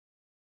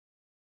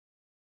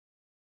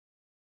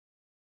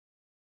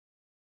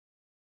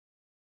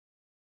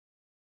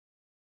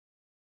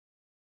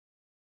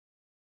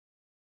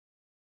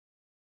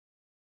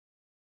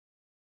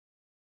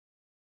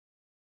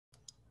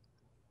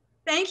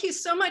Thank you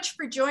so much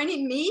for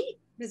joining me,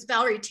 Ms.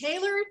 Valerie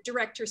Taylor,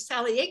 director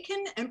Sally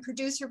Aitken, and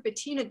producer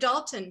Bettina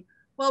Dalton,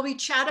 while we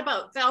chat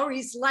about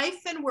Valerie's life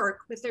and work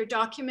with their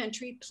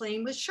documentary,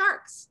 Playing with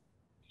Sharks.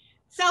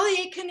 Sally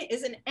Aitken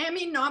is an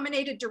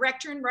Emmy-nominated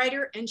director and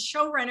writer and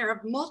showrunner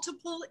of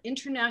multiple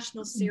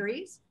international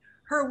series.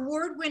 Her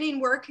award-winning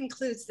work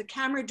includes the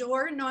Camera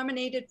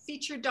d'Or-nominated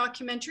feature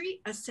documentary,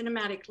 A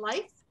Cinematic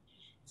Life,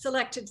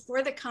 selected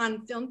for the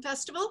Cannes Film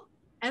Festival,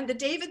 and the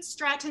David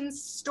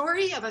Stratton's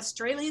Story of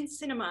Australian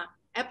Cinema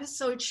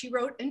episode she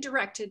wrote and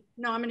directed,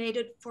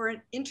 nominated for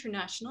an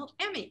international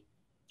Emmy.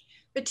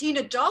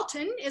 Bettina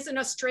Dalton is an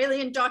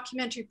Australian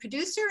documentary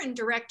producer and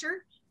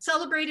director,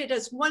 celebrated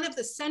as one of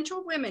the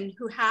central women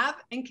who have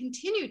and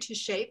continue to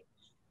shape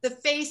the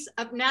face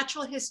of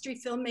natural history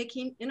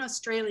filmmaking in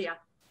Australia.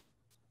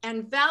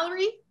 And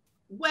Valerie,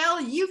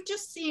 well, you've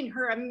just seen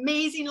her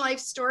amazing life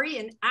story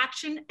in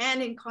action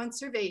and in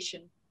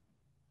conservation.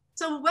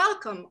 So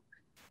welcome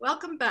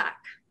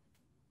back.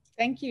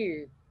 Thank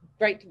you.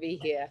 Great to be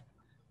here.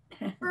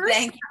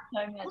 Thank you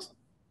so much.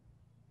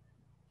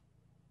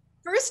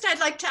 First, I'd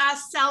like to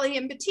ask Sally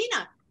and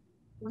Bettina,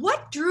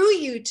 what drew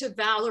you to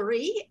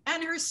Valerie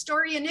and her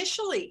story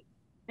initially?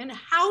 And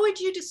how would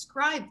you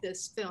describe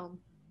this film?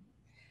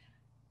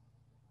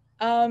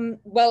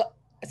 Well,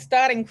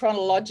 starting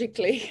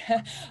chronologically,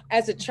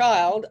 as a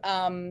child,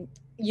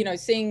 you know,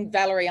 seeing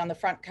Valerie on the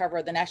front cover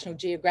of the National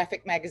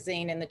Geographic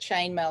magazine in the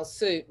chainmail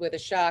suit with a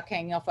shark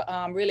hanging off her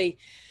arm really,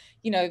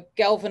 you know,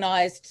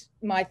 galvanized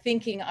my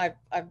thinking.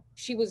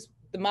 She was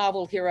the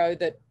Marvel hero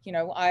that, you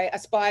know, I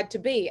aspired to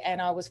be.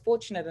 And I was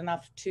fortunate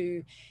enough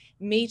to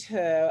meet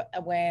her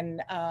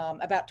when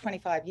about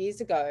 25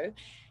 years ago,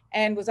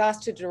 and was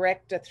asked to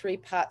direct a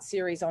 3-part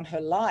series on her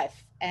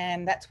life.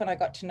 And that's when I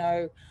got to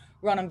know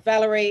Ron and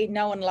Valerie,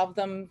 know and love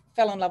them,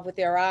 fell in love with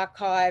their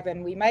archive,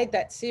 and we made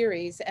that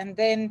series. And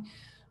then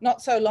not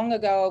so long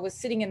ago, I was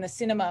sitting in the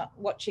cinema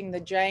watching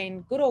the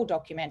Jane Goodall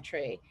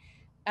documentary,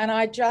 and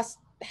I just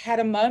had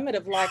a moment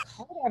of like,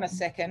 hold on a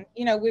second,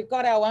 you know, we've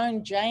got our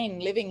own Jane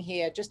living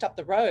here just up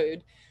the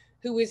road,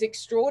 who is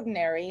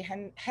extraordinary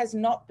and has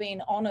not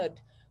been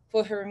honored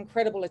for her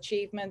incredible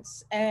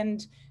achievements.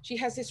 And she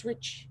has this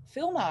rich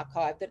film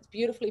archive that's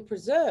beautifully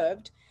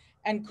preserved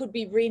and could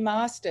be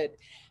remastered.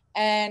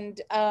 And,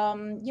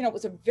 you know, it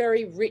was a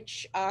very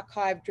rich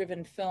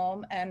archive-driven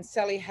film, and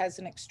Sally has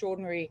an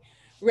extraordinary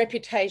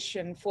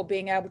reputation for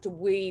being able to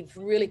weave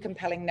really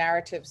compelling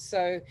narratives.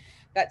 So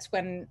that's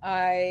when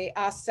I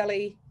asked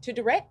Sally to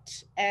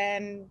direct,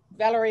 and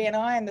Valerie and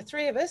I and the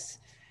three of us,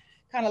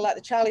 kind of like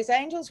the Charlie's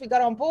Angels, we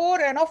got on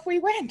board and off we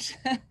went.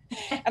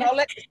 And I'll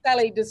let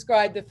Sally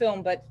describe the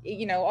film, but,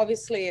 you know,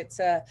 obviously it's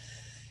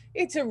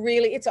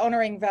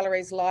honoring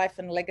Valerie's life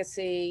and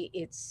legacy.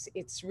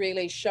 It's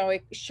really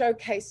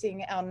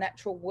showcasing our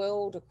natural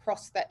world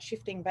across that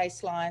shifting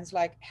baselines.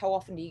 Like, how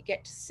often do you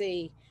get to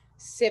see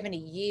 70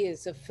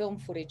 years of film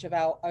footage of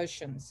our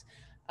oceans?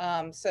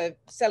 So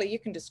Sally, you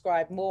can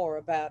describe more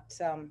about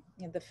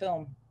the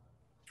film.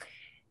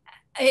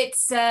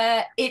 It's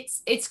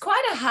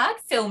quite a hard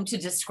film to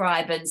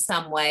describe in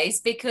some ways,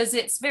 because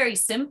it's very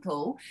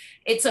simple.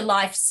 It's a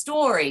life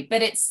story,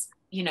 but it's,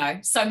 you know,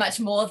 so much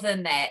more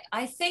than that.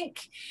 I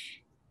think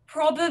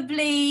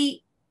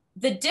probably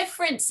the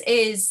difference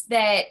is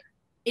that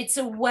it's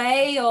a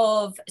way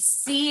of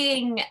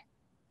seeing,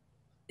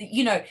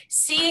 you know,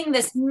 seeing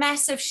this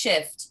massive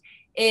shift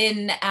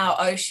in our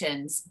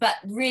oceans, but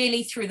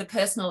really through the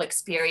personal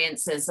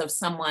experiences of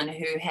someone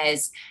who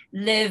has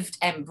lived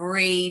and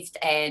breathed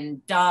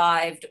and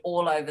dived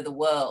all over the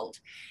world.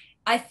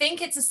 I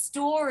think it's a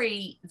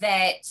story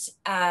that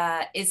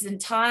is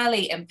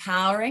entirely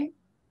empowering,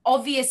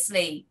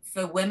 obviously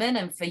for women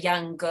and for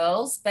young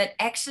girls, but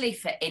actually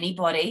for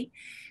anybody,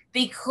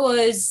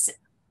 because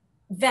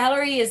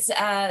Valerie is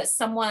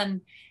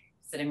someone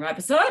sitting right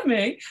beside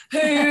me who,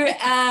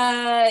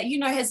 you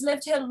know, has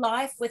lived her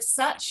life with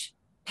such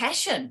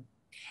passion,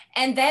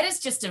 and that is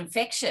just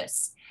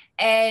infectious.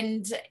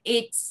 And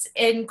it's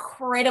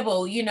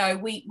incredible. You know,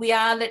 we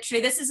are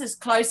literally, this is as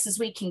close as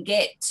we can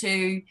get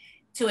to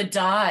a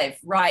dive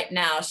right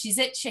now. She's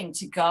itching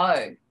to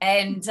go.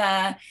 And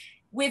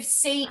we've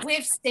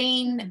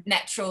seen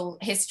natural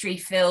history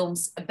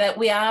films, but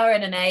we are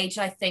in an age,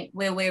 I think,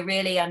 where we're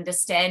really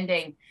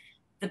understanding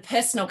the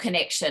personal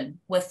connection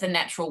with the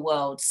natural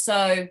world.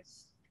 So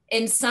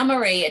in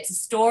summary, it's a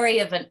story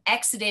of an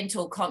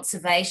accidental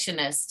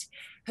conservationist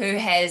who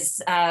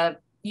has,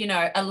 you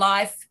know, a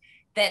life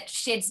that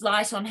sheds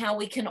light on how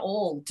we can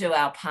all do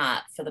our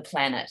part for the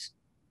planet.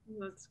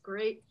 That's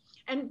great.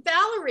 And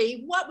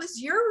Valerie, what was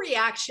your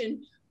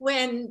reaction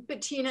when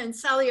Bettina and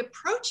Sally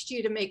approached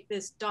you to make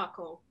this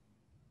doco?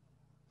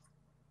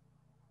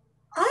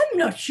 I'm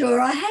not sure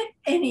I had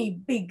any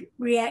big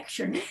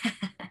reaction.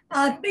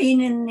 I've been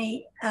in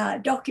the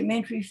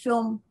documentary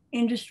film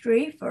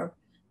industry for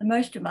the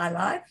most of my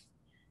life.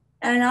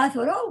 And I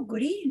thought, oh,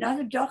 goody,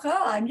 another doco.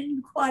 I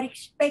didn't quite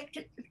expect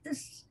it at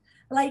this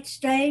late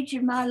stage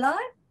in my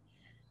life.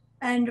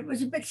 And it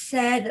was a bit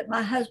sad that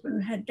my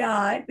husband had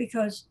died,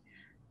 because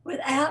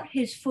without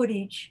his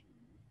footage,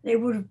 there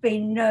would have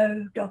been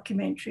no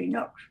documentary,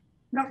 not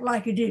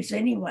like it is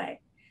anyway.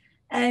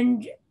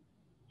 And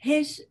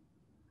his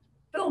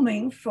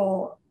filming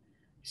for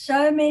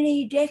so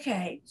many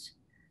decades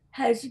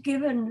has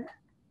given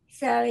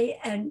Sally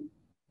and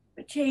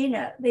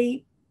Bettina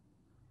the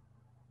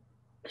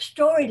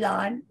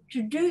storyline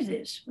to do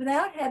this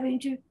without having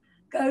to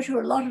go to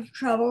a lot of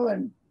trouble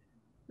and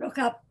look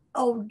up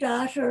old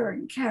data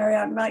and carry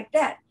on like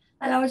that.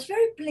 And I was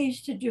very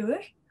pleased to do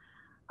it.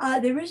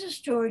 There is a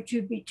story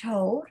to be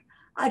told.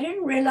 I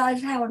didn't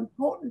realize how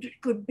important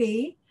it could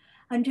be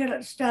until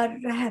it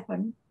started to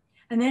happen.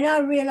 And then I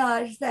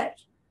realized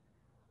that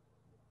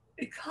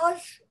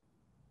because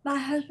my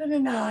husband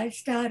and I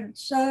started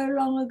so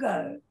long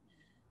ago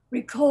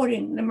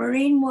recording the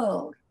marine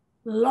world,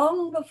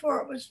 long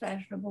before it was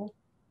fashionable,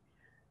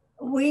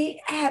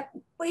 we have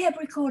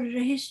recorded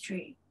a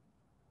history,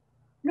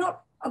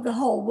 not of the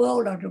whole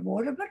world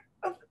underwater, but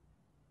of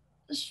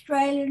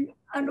Australian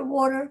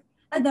underwater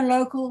and the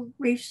local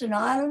reefs and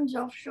islands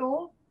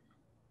offshore,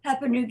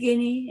 Papua New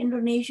Guinea,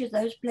 Indonesia,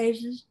 those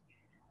places,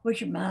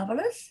 which are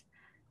marvelous.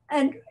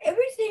 And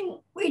everything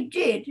we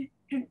did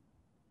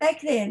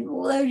back then,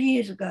 all those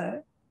years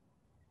ago,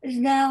 is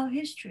now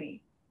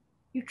history.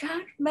 You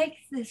can't make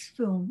this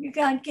film, you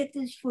can't get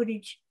this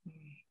footage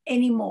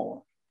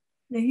anymore.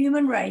 The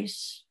human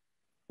race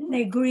and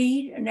their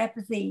greed and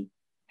apathy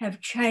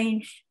have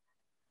changed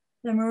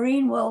the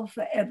marine world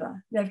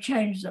forever. They've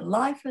changed the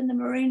life in the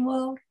marine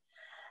world,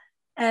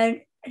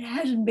 and it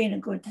hasn't been a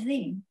good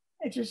thing.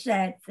 It's a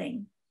sad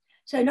thing.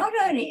 So not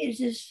only is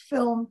this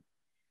film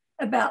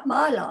about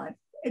my life,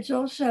 it's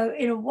also,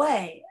 in a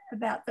way,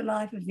 about the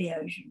life of the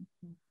ocean.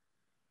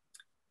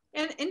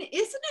 And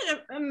isn't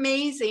it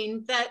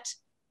amazing that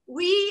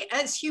we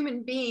as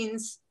human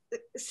beings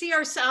see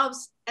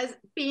ourselves as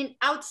being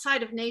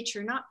outside of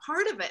nature, not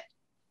part of it?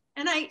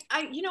 And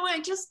I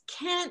just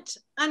can't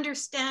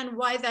understand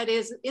why that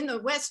is in the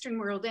Western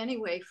world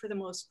anyway, for the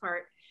most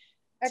part.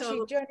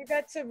 Actually, Joni,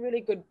 that's a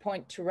really good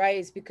point to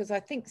raise, because I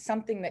think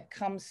something that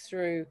comes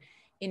through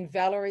in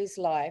Valerie's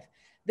life,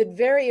 that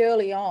very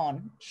early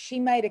on, she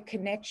made a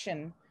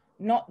connection,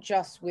 not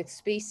just with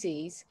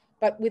species,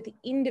 but with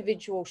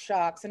individual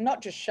sharks, and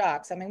not just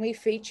sharks. I mean, we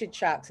featured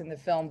sharks in the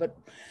film, but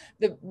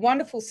the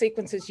wonderful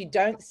sequences you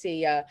don't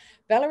see are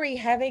Valerie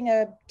having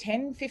a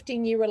 10,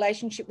 15-year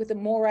relationship with a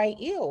moray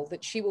eel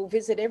that she will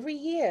visit every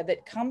year,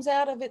 that comes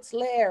out of its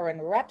lair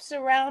and wraps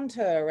around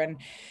her, and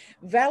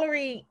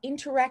Valerie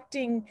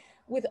interacting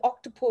with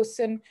octopus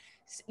and,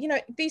 you know,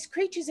 these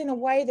creatures in a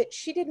way that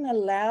she didn't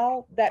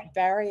allow that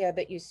barrier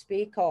that you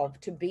speak of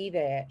to be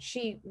there.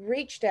 She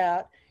reached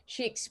out,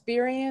 she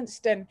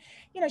experienced, and,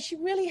 you know, she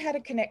really had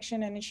a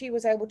connection, and she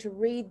was able to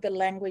read the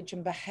language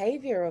and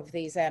behavior of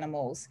these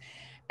animals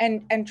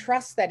and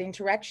trust that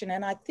interaction.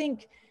 And I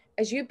think,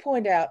 as you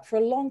point out, for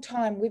a long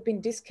time, we've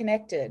been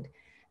disconnected.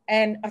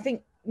 And I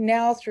think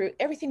now, through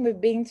everything we've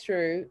been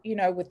through, you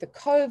know, with the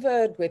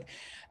COVID, with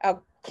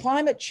our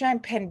climate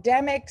change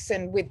pandemics,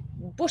 and with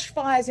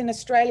bushfires in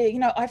Australia, you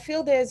know, I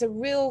feel there's a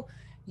real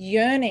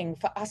yearning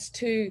for us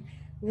to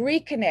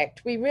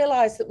reconnect. We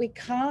realize that we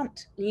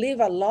can't live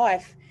a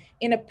life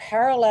in a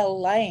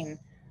parallel lane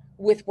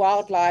with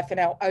wildlife and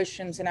our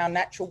oceans and our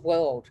natural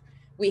world.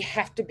 We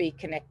have to be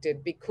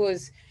connected,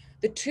 because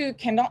the two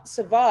cannot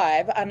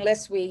survive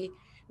unless we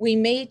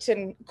meet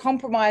and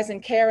compromise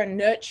and care and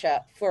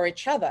nurture for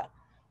each other.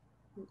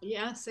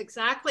 Yes,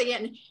 exactly.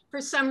 And for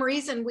some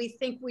reason, we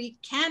think we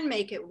can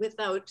make it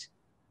without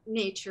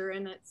nature,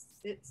 and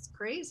it's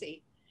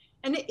crazy.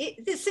 And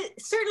this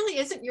certainly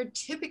isn't your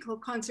typical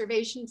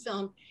conservation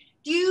film.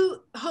 Do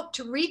you hope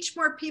to reach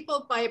more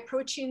people by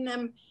approaching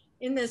them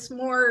in this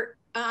more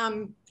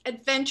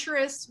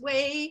adventurous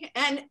way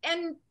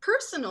and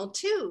personal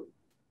too?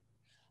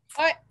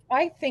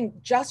 I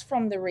think just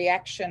from the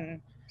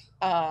reaction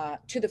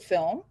to the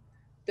film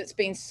that's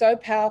been so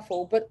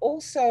powerful, but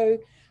also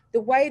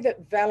the way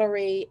that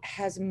Valerie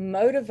has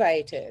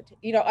motivated,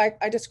 you know,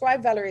 I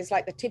describe Valerie as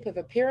like the tip of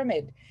a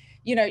pyramid.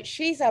 You know,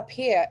 she's up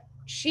here.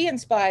 She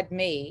inspired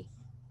me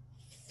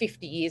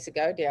 50 years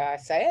ago, dare I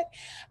say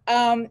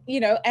it, you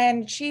know,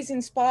 and she's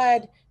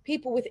inspired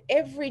people with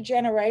every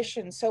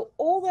generation. So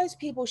all those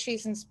people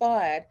she's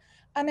inspired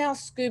are now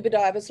scuba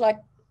divers. Like,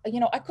 you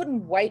know, I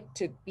couldn't wait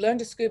to learn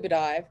to scuba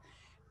dive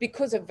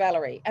because of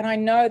Valerie. And I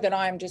know that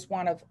I'm just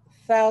one of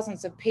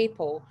thousands of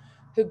people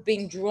who've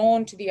been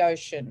drawn to the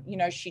ocean. You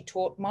know, she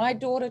taught my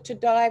daughter to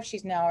dive.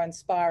 She's now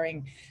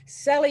inspiring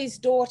Sally's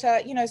daughter,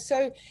 you know.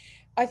 So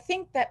I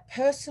think that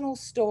personal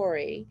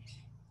story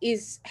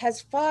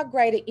has far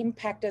greater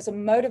impact as a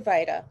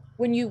motivator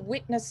when you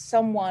witness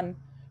someone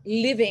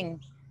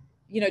living,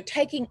 you know,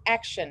 taking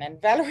action.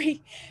 And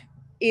Valerie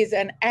is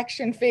an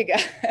action figure.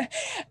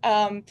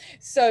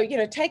 So, you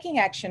know, taking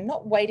action,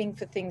 not waiting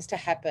for things to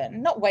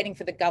happen, not waiting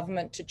for the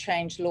government to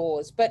change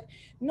laws, but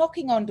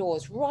knocking on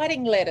doors,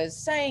 writing letters,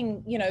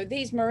 saying, you know,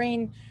 these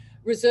marine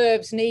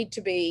reserves need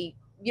to be,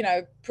 you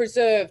know,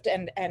 preserved,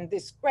 and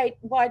this great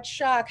white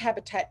shark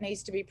habitat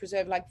needs to be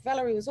preserved. Like,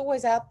 Valerie was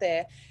always out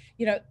there,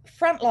 you know,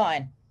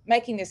 frontline,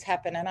 making this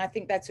happen. And I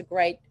think that's a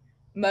great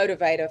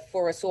motivator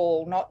for us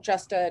all, not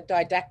just a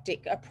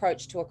didactic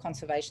approach to a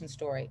conservation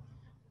story.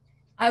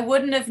 I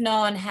wouldn't have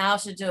known how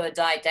to do a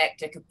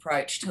didactic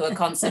approach to a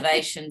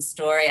conservation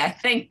story, I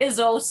think, is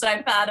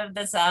also part of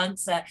this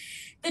answer.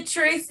 The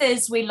truth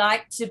is we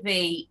like to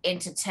be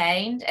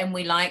entertained and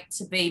we like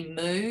to be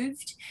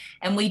moved,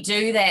 and we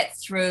do that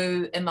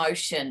through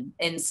emotion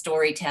in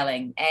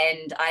storytelling.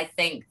 And I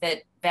think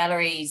that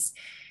Valerie's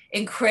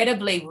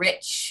incredibly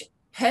rich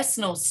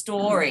personal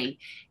story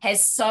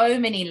has so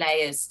many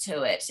layers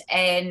to it.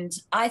 And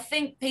I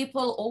think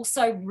people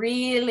also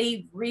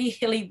really,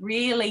 really,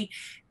 really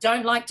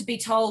don't like to be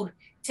told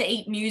to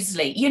eat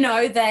muesli. You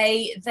know,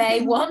 they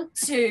want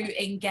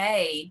to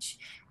engage.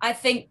 I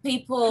think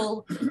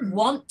people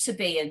want to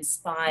be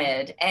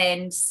inspired.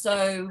 And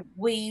so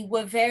we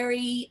were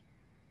very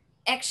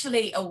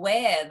actually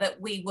aware that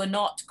we were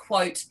not,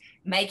 quote,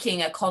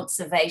 making a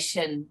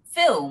conservation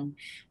film.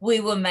 We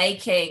were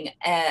making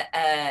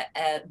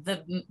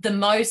the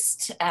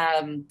most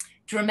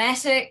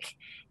dramatic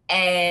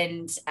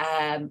and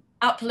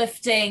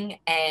uplifting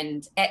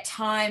and at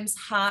times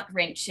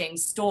heart-wrenching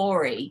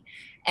story.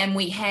 And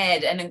we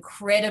had an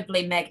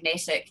incredibly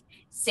magnetic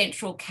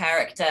central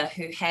character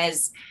who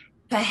has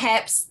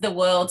perhaps the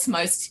world's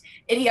most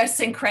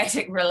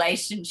idiosyncratic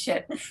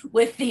relationship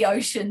with the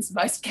ocean's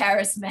most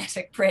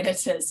charismatic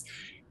predators.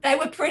 They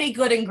were pretty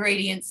good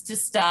ingredients to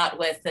start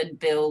with and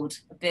build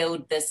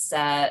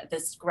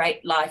this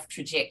great life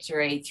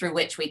trajectory through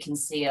which we can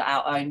see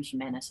our own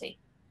humanity.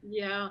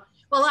 Yeah.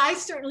 Well, I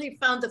certainly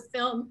found the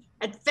film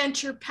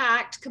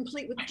adventure-packed,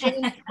 complete with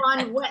James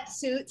Bond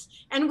wetsuits.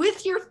 And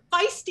with your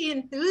feisty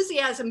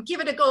enthusiasm,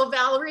 give it a go,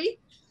 Valerie.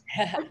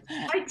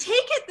 I take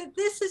it that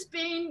this has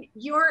been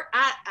your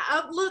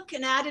outlook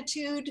and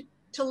attitude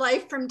to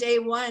life from day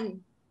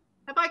one.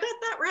 Have I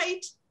got that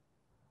right?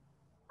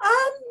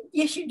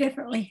 Yes, you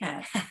definitely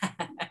have.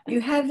 You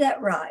have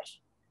that right.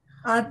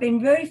 I've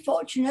been very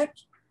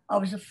fortunate. I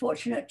was a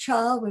fortunate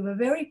child. We were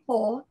very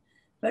poor,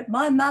 but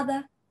my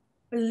mother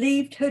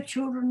believed her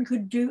children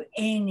could do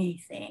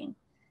anything.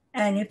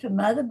 And if a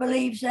mother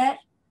believes that,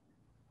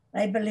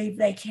 they believe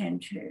they can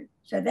too.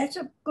 So that's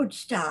a good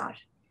start.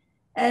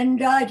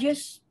 And I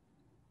just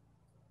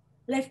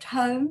left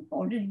home,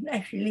 or didn't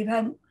actually leave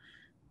home,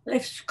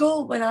 left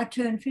school when I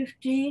turned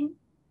 15.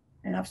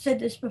 And I've said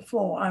this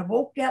before, I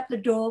walked out the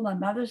door, my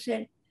mother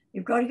said,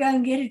 you've got to go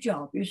and get a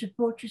job, you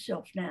support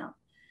yourself now.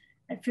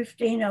 At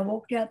 15, I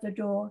walked out the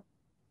door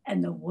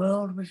and the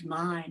world was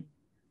mine.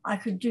 I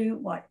could do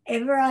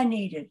whatever I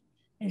needed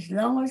as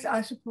long as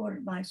I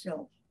supported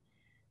myself.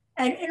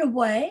 And in a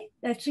way,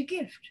 that's a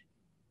gift.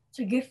 It's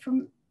a gift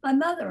from my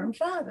mother and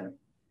father.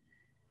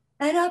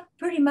 And I've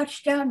pretty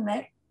much done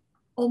that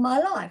all my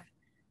life.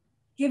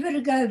 Give it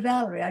a go,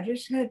 Valerie. I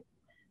just heard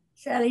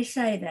Sally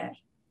say that.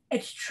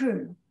 It's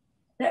true.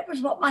 That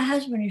was what my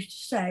husband used to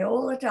say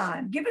all the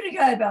time. Give it a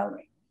go,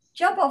 Valerie.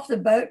 Jump off the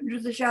boat into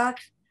the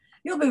sharks.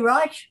 You'll be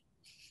right.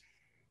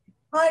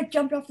 I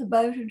jumped off the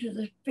boat into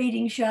the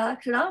feeding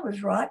sharks, and I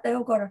was right. They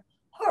all got a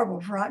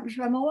horrible fright and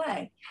swam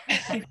away.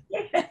 But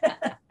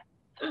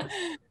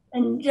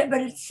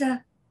it's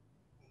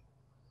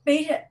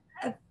been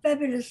a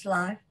fabulous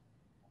life.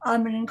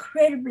 I'm an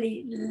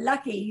incredibly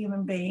lucky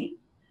human being,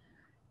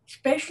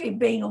 especially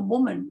being a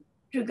woman,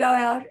 to go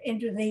out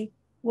into the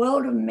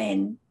world of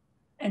men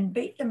and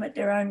beat them at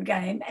their own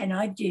game, and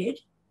I did.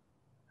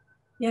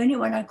 The only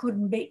one I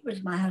couldn't beat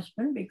was my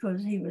husband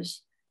because he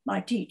was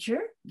my teacher.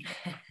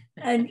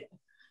 And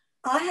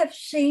I have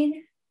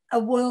seen a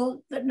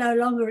world that no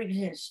longer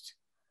exists.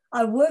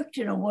 I worked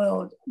in a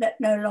world that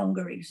no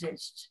longer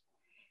exists.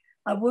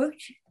 I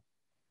worked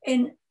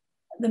in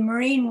the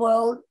marine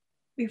world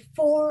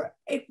before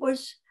it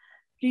was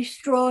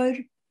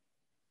destroyed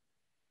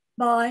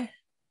by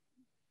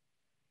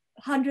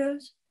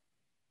hunters,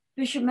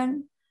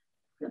 fishermen.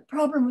 The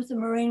problem with the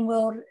marine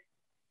world,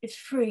 it's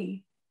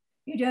free.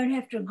 You don't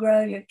have to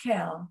grow your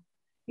cow.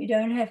 You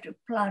don't have to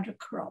plant a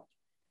crop.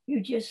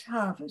 You just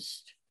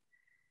harvest.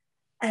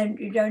 And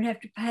you don't have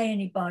to pay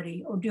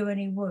anybody or do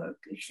any work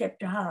except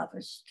to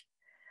harvest.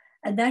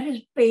 And that has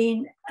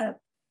been a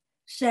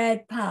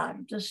sad part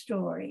of the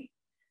story.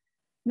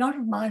 Not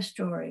of my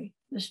story,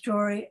 the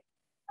story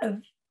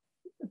of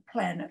the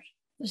planet.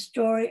 The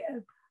story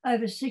of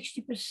over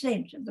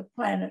 60% of the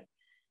planet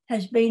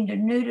has been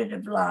denuded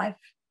of life,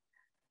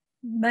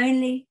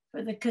 mainly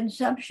for the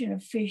consumption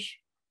of fish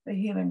for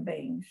human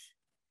beings.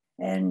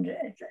 And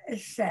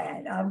it's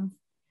sad. I'm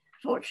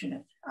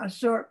fortunate. I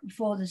saw it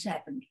before this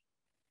happened.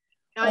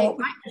 I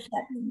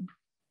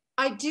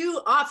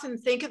do often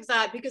think of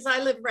that because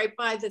I live right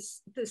by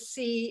the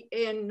sea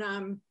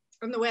on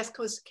the west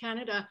coast of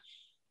Canada.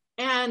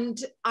 And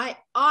I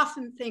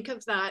often think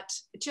of that,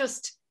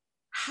 just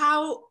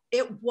how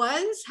it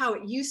was, how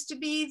it used to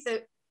be,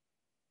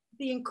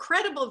 the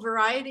incredible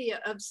variety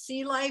of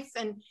sea life.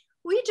 And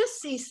we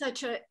just see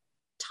such a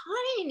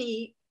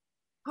tiny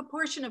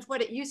proportion of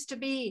what it used to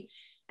be.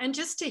 And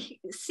just to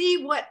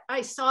see what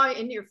I saw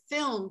in your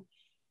film,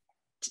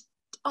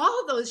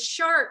 all those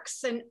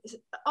sharks and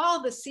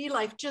all the sea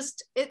life,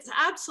 just, it's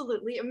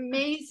absolutely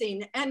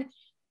amazing. And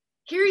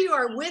here you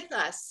are with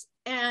us,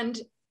 and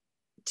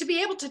to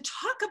be able to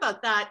talk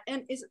about that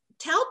and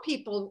tell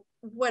people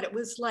what it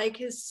was like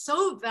is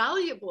so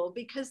valuable,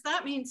 because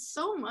that means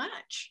so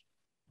much.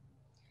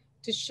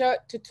 To show,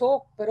 to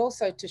talk, but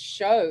also to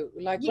show,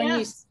 like, Yes. when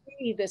you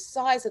see the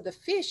size of the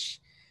fish,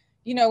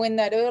 you know, in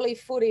that early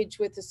footage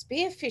with the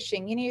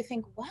spearfishing, you know, you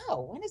think,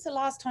 wow, when is the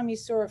last time you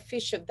saw a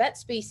fish of that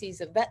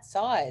species, of that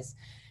size?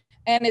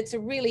 And it's a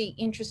really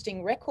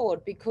interesting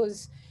record,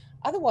 because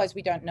otherwise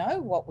we don't know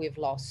what we've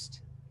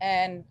lost.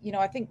 And, you know,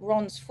 I think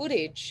Ron's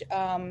footage,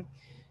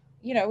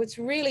 you know, it's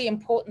really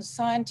important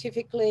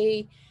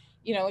scientifically,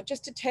 you know,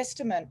 just a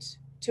testament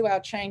to our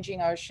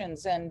changing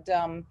oceans. And,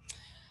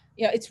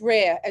 you know, it's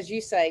rare, as you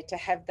say, to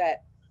have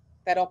that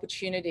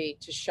opportunity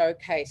to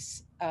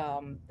showcase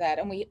that.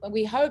 And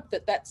we hope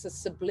that that's a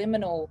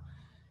subliminal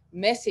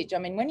message. I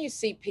mean, when you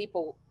see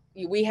people,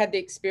 we had the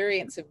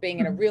experience of being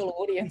in a real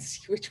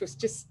audience, which was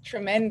just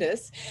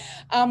tremendous.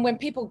 When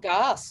people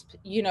gasp,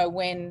 you know,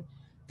 when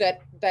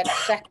that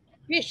sack of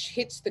fish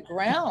hits the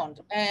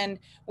ground, and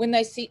when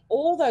they see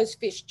all those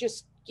fish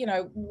just, you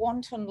know,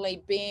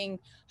 wantonly being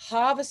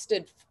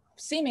harvested,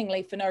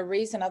 seemingly for no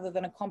reason other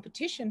than a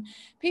competition,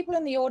 people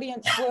in the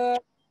audience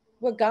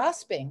were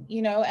gasping,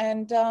 you know.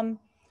 And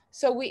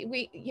so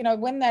we you know,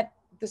 when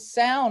the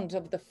sound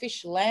of the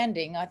fish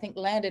landing, I think,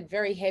 landed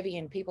very heavy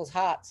in people's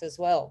hearts as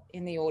well,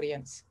 in the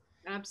audience.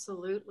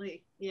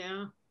 Absolutely,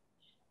 yeah.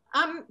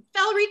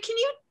 Valerie,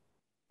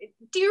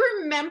 do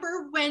you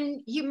remember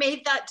when you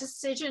made that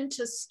decision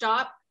to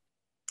stop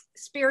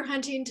spear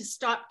hunting, to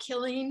stop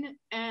killing,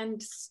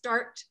 and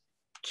start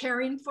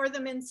caring for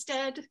them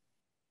instead?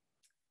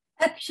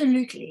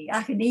 Absolutely.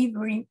 I can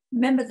even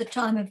remember the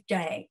time of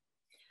day.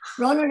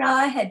 Ron and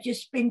I had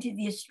just been to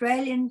the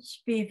Australian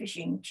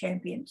Spearfishing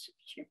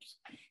Championships.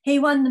 He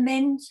won the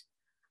men's,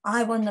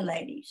 I won the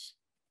ladies.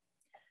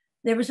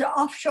 There was an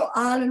offshore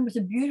island with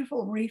a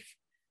beautiful reef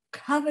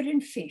covered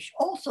in fish,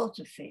 all sorts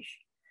of fish.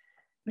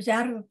 It was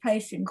out of a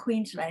place in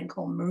Queensland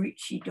called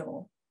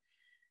Maroochydore.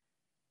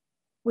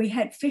 We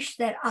had fished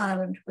that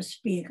island with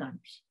spear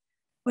guns.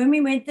 When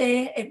we went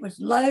there, it was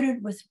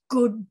loaded with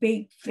good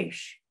big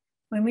fish.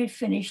 When we'd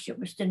finished, it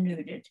was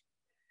denuded.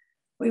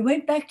 We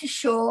went back to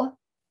shore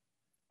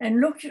and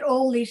looked at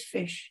all these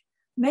fish,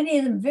 many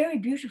of them very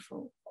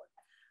beautiful,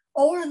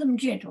 all of them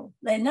gentle.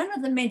 None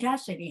of them meant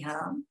us any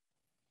harm,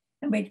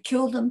 and we'd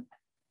killed them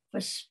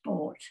for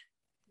sport.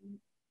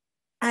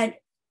 And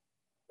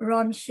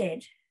Ron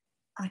said,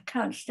 I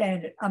can't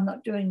stand it. I'm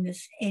not doing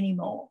this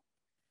anymore.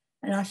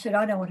 And I said,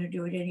 I don't want to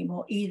do it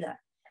anymore either.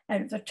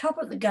 And at the top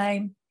of the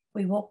game,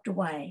 we walked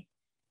away,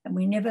 and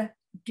we never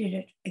did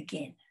it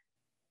again.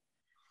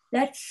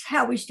 That's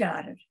how we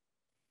started.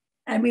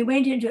 And we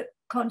went into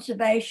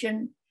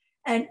conservation,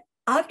 and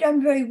I've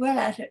done very well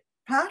at it,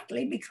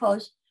 partly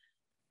because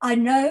I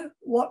know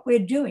what we're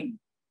doing.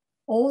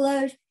 All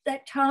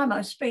that time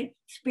I spent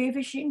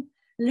spearfishing,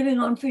 living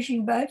on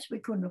fishing boats. We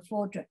couldn't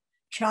afford to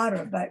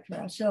charter a boat for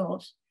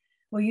ourselves.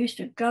 We used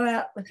to go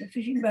out with the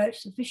fishing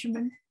boats, the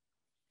fishermen,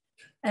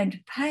 and to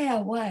pay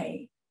our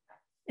way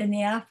in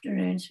the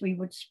afternoons, we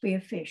would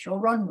spearfish, or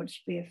Ron would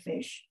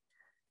spearfish,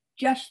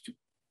 just to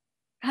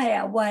pay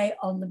our way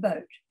on the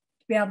boat,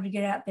 to be able to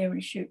get out there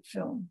and shoot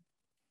film.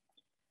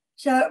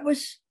 So it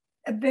was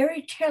a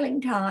very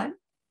telling time,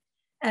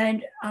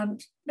 and I'm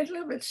a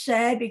little bit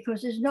sad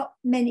because there's not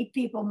many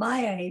people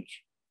my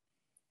age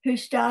who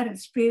started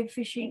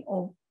spearfishing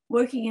or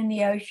working in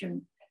the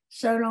ocean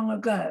so long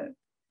ago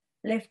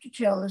left to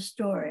tell the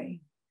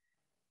story.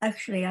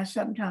 Actually, I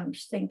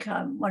sometimes think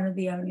I'm one of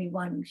the only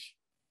ones.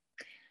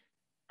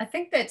 I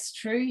think that's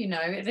true. You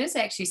know, it is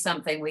actually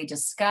something we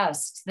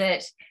discussed,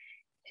 that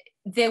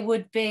there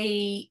would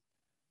be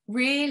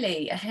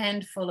really a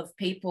handful of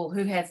people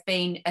who have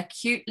been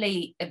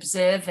acutely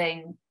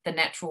observing the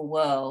natural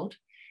world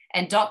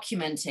and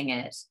documenting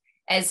it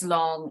as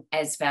long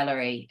as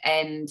Valerie.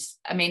 And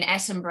I mean,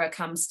 Attenborough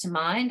comes to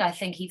mind. I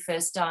think he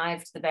first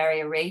dived the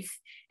Barrier Reef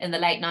in the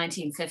late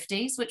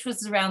 1950s, which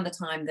was around the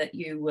time that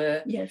you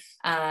were Yes.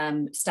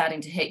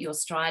 Starting to hit your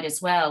stride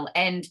as well.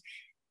 And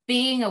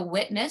being a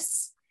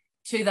witness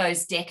to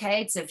those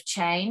decades of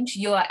change,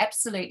 you are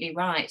absolutely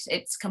right.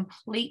 It's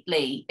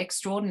completely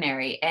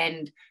extraordinary,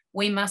 and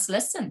we must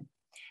listen.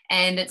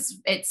 And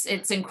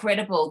it's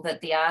incredible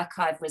that the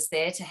archive was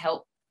there to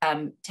help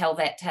tell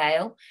that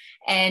tale,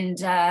 and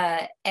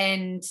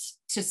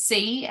to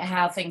see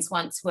how things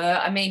once were.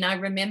 I mean, I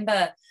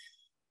remember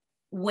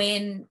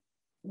when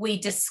we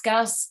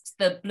discussed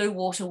the Blue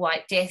Water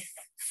White Death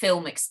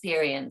film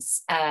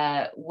experience,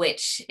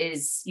 which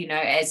is, you know,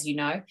 as you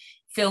know,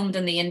 filmed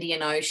in the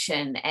Indian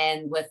Ocean,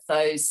 and with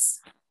those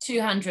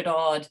 200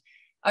 odd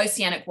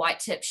oceanic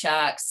white-tip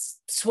sharks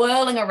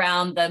swirling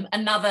around them.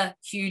 Another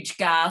huge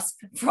gasp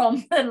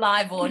from the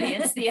live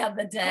audience the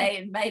other day,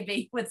 and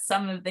maybe with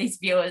some of these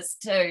viewers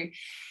too.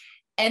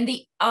 And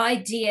the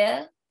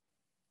idea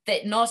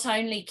that not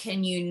only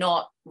can you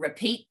not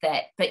repeat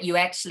that, but you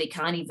actually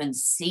can't even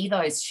see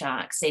those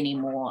sharks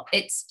anymore.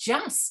 It's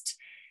just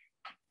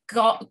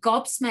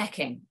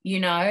gobsmacking, you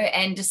know,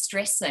 and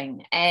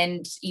distressing.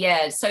 And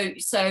yeah, so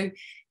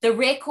the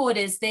record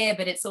is there,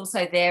 but it's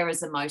also there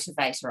as a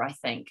motivator, I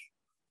think.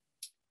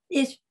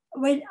 Yes,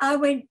 when I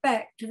went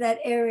back to that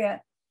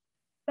area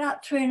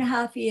about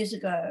 3.5 years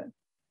ago,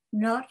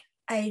 not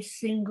a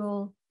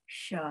single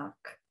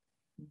shark,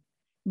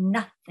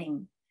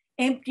 nothing,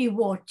 empty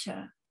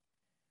water.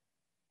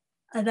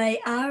 They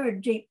are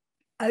a deep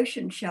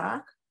ocean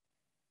shark,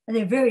 and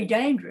they're very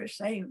dangerous.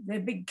 They're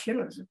big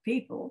killers of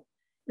people.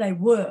 They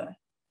were,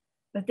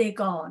 but they're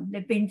gone.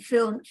 They've been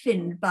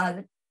finned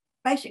by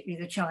basically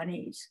the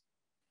Chinese.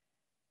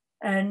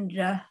 And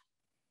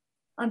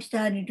I'm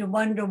starting to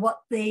wonder what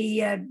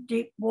the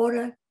deep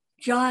water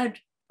giant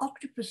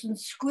octopus and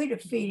squid are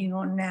feeding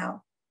on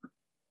now.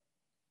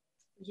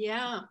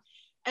 Yeah,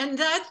 and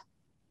that,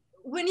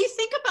 when you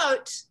think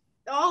about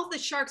all the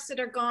sharks that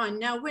are gone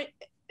now,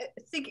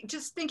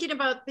 just thinking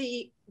about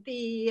the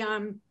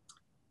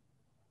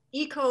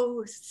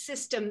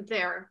ecosystem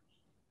there,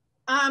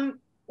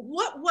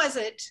 what was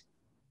it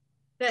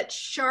that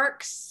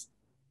sharks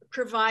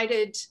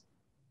provided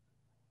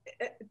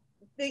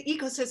the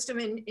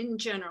ecosystem in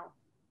general?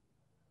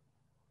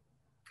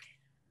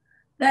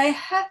 They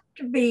have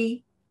to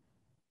be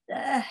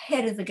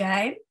ahead of the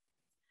game.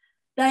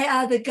 They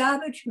are the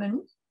garbage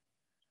men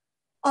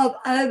of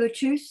over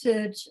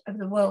 2/3 of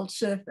the world's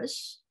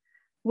surface.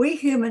 We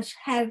humans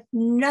have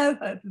no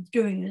hope of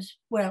doing as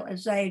well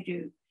as they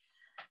do.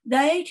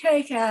 They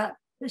take out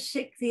the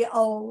sick, the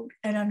old,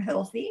 and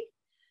unhealthy.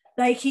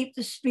 They keep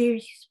the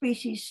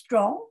species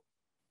strong.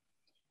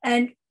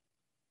 And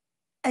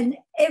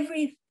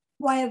every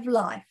way of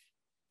life,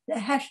 there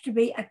has to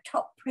be a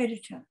top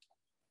predator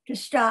to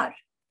start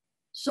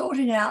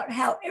sorting out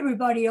how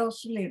everybody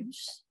else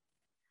lives.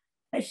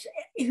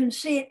 You can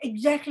see it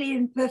exactly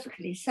and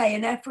perfectly, say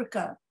in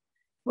Africa,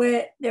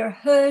 where there are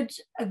herds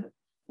of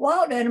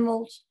wild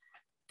animals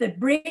that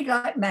breed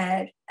like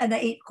mad and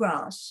they eat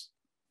grass.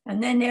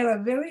 And then there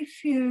are very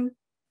few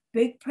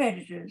big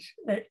predators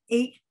that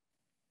eat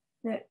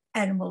the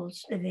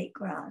animals that eat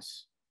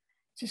grass.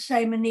 It's the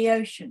same in the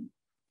ocean.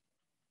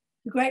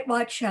 The great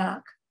white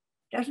shark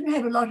doesn't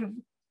have a lot of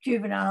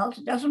juveniles,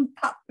 it doesn't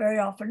pup very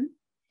often,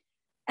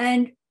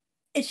 and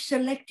it's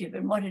selective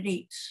in what it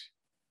eats.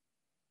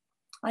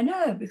 I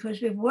know,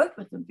 because we've worked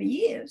with them for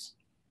years.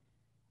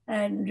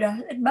 And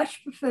it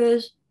much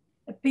prefers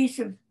a piece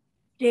of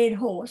dead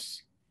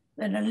horse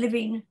than a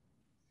living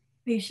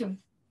piece of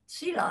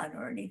sea lion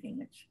or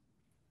anything.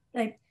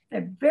 They're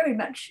very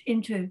much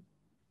into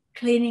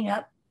cleaning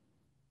up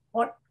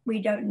what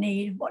we don't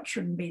need, what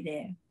shouldn't be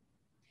there.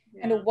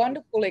 Yeah. And a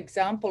wonderful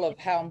example of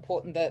how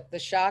important the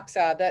sharks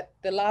are, that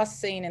the last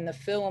scene in the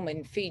film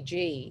in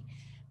Fiji,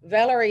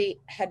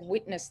 Valerie had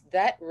witnessed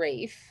that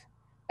reef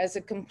as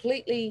a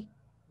completely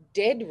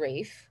dead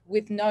reef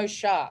with no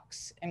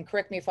sharks. And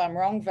correct me if I'm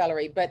wrong,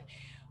 Valerie, but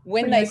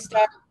when they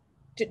started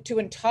to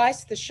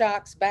entice the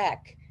sharks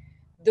back,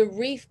 the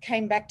reef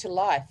came back to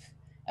life.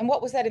 And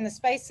what was that, in the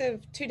space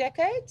of 2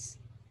 decades?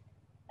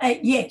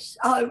 Yes,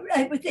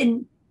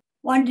 within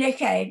 1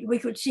 decade, we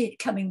could see it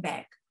coming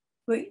back.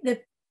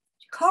 The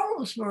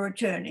corals were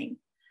returning.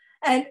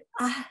 And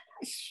I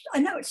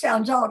know it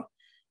sounds odd,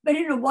 but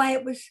in a way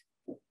it was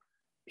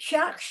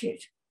shark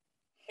shit.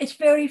 It's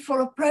very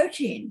full of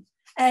protein,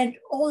 and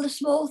all the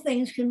small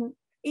things can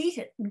eat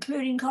it,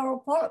 including coral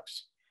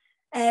polyps.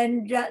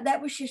 And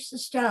that was just the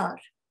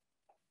start.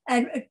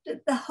 And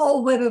the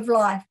whole web of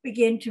life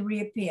began to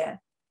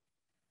reappear.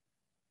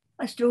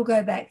 I still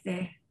go back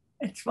there.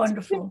 It's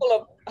wonderful. It's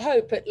full of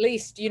hope, at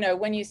least, you know,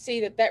 when you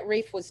see that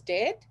reef was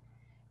dead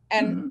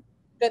and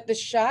that the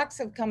sharks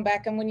have come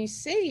back. And when you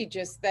see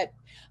just that,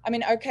 I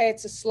mean, okay,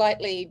 it's a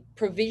slightly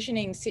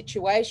provisioning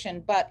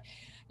situation, but,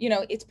 you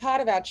know, it's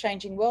part of our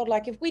changing world.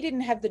 Like, if we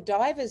didn't have the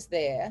divers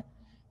there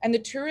and the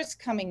tourists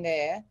coming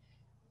there,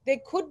 they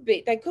could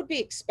be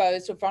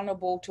exposed or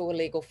vulnerable to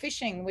illegal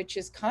fishing, which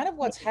is kind of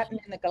what's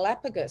happened in the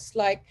Galapagos.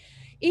 Like,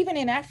 even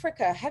in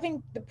Africa,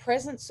 having the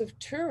presence of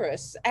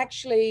tourists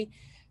actually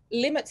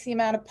limits the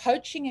amount of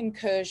poaching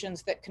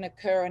incursions that can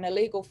occur in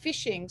illegal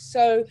fishing.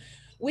 So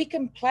we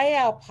can play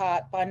our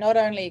part by not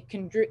only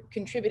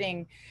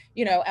contributing,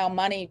 you know, our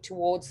money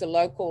towards the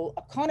local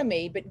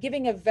economy, but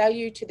giving a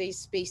value to these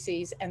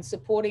species and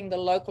supporting the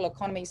local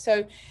economy.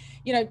 So,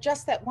 you know,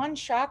 just that one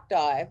shark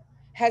dive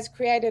has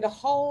created a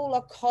whole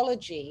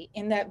ecology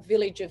in that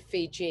village of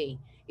Fiji,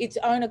 its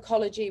own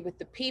ecology with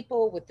the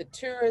people, with the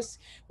tourists,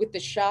 with the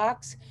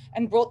sharks,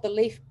 and brought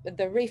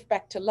the reef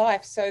back to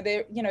life. So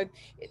there, you know,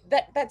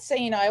 that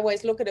scene, I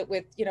always look at it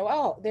with, you know,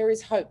 oh, there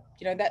is hope.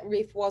 You know, that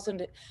reef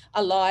wasn't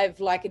alive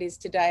like it is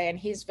today. And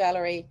here's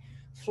Valerie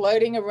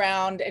floating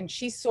around, and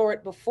she saw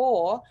it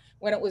before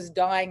when it was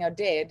dying or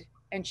dead,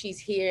 and she's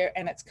here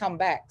and it's come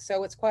back.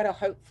 So it's quite a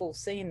hopeful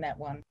scene, that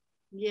one.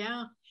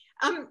 Yeah.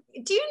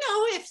 Do you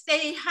know if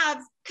they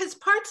have, because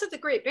parts of the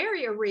Great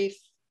Barrier Reef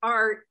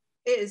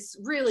is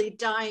really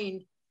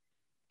dying,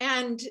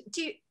 And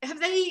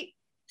have they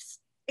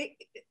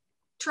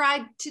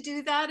tried to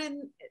do that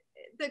in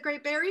the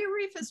Great Barrier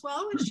Reef as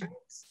well with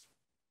sharks?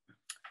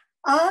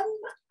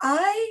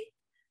 I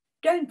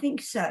don't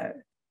think so.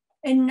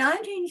 In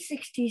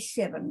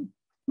 1967,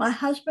 my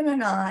husband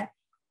and I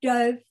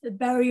dove the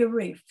Barrier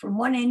Reef from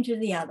one end to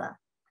the other,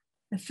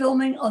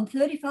 filming on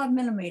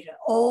 35mm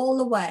all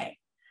the way.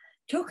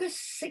 Took us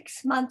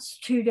 6 months,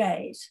 2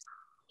 days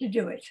to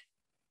do it.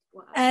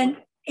 Wow. And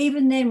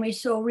even then we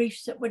saw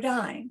reefs that were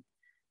dying.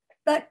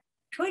 But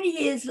 20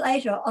 years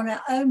later on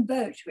our own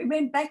boat, we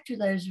went back to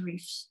those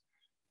reefs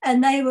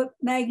and they were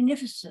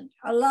magnificent,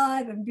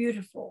 alive and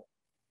beautiful,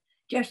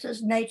 just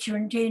as nature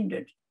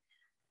intended.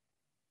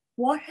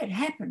 What had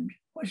happened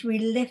was we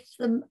left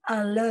them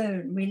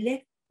alone. We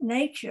let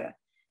nature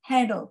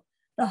handle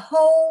the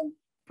whole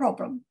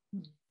problem.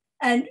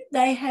 And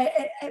they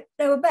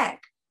were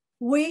back.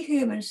 We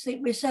humans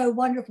think we're so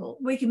wonderful.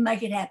 We can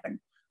make it happen.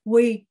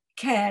 We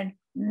can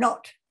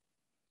not.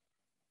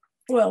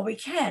 Well, we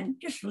can,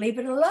 just leave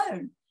it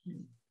alone.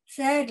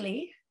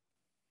 Sadly,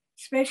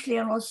 especially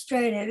in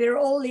Australia, there are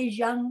all these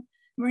young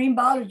marine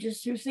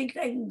biologists who think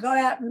they can go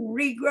out and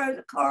regrow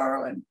the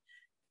coral and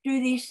do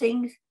these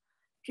things.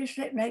 Just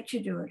let nature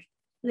do it.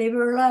 Leave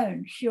her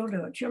alone. She'll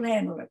do it. She'll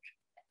handle it.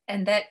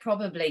 And that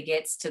probably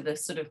gets to the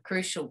sort of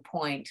crucial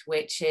point,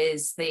 which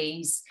is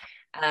these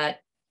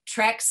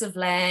tracts of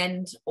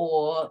land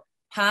or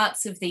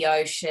parts of the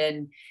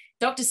ocean.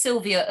 Dr.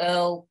 Sylvia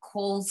Earle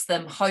calls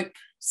them hope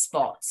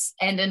spots.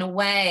 And in a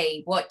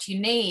way, what you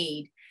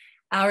need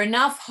are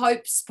enough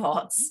hope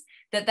spots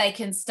that they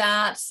can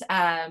start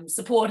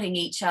supporting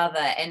each other.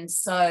 And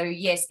so,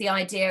 yes, the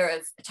idea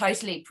of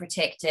totally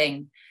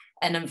protecting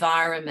an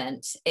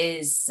environment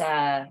is,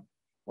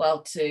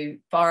 well, to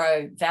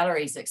borrow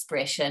Valerie's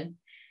expression,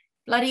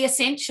 bloody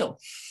essential.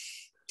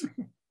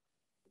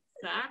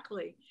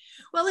 Exactly.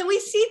 Well, and we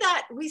see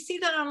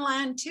that on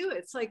land too.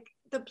 It's like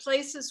the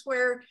places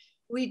where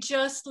we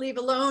just leave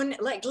alone,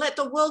 like let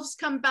the wolves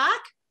come back.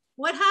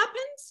 What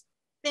happens?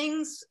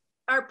 Things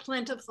are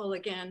plentiful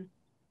again.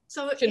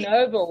 So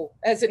Chernobyl,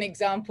 as an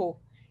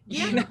example.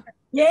 Yeah.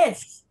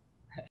 Yes.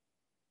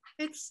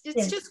 It's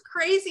just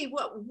crazy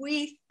what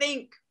we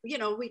think, you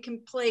know, we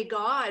can play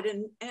God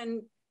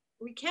and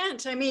we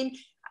can't. I mean,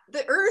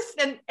 the earth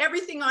and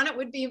everything on it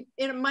would be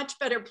in a much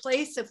better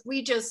place if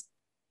we just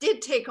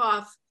did take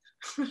off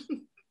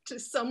to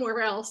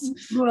somewhere else.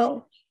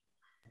 Well,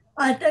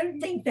 I don't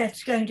think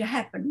that's going to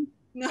happen.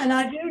 No. And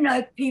I do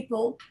know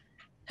people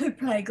who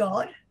play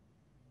God.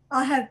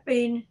 I have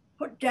been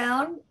put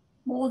down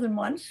more than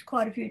once,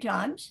 quite a few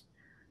times,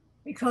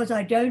 because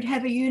I don't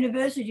have a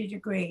university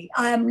degree.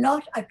 I am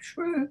not a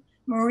true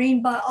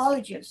marine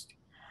biologist.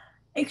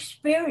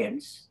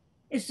 Experience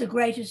is the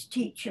greatest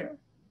teacher.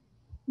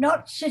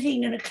 Not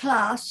sitting in a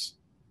class,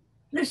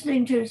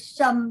 listening to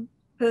some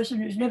person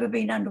who's never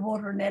been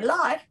underwater in their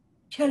life,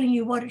 telling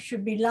you what it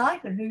should be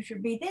like and who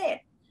should be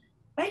there.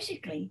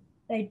 Basically,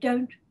 they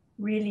don't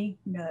really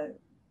know.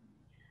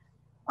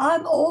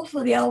 I'm all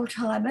for the old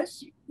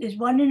timers. There's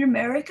one in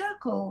America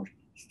called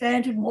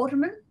Stanton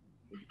Waterman.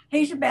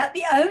 He's about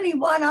the only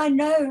one I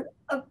know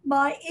of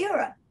my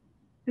era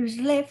who's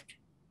left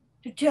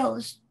to tell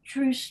the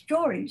true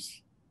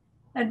stories.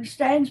 And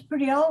Stan's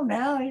pretty old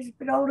now. He's a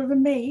bit older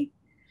than me.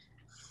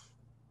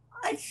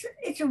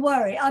 It's a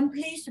worry. I'm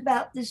pleased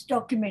about this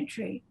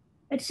documentary.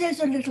 It says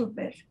a little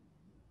bit.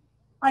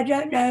 I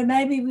don't know,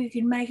 maybe we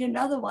can make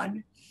another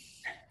one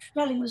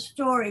telling the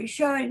story,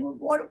 showing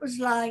what it was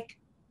like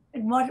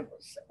and what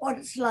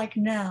it's like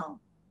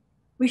now.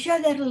 We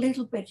show that a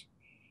little bit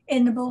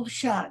in the bull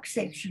shark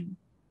section,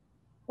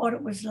 what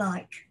it was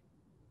like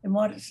and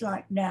what it's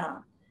like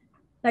now.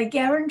 They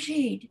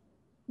guaranteed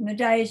in the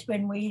days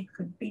when we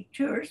could be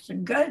tourists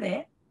and go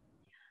there,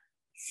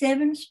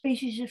 7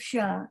 species of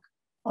shark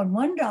on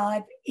one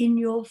dive in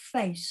your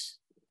face.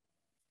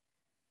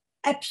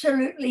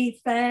 Absolutely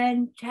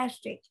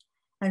fantastic.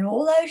 And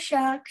all those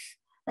sharks,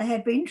 they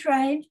had been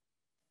trained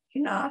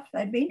enough,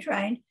 they'd been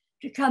trained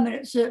to come in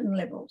at certain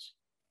levels.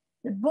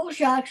 The bull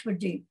sharks were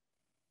deep,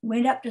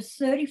 went up to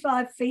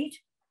 35 feet,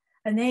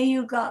 and there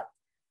you got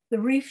the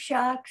reef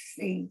sharks,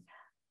 the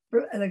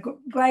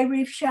grey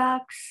reef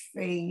sharks,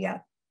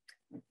 the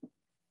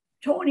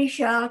tawny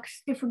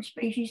sharks, different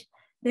species.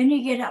 Then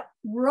you get up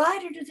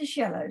right into the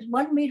shallows,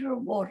 1 meter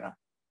of water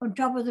on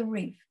top of the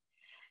reef,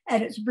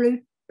 and it's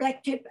blue,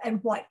 black tip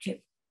and white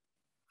tip.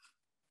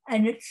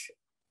 And it's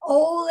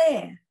all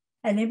there.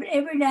 And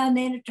every now and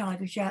then a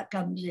tiger shark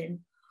comes in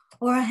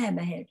or a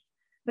hammerhead.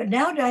 But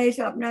nowadays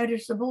I've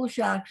noticed the bull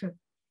sharks are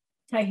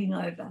taking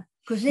over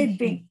because they're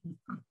big,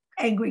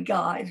 angry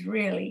guys,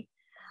 really.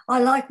 I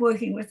like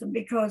working with them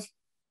because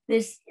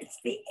it's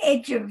the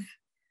edge of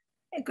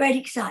great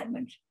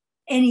excitement.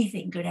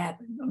 Anything could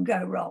happen and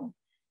go wrong.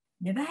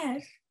 Never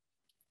has,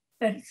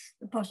 but it's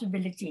the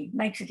possibility,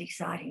 makes it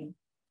exciting.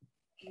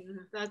 Yeah,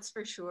 that's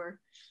for sure.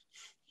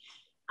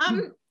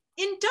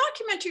 In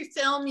documentary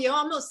film, you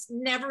almost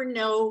never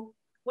know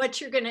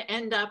what you're going to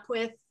end up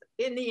with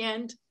in the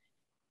end.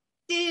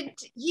 Did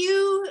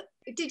you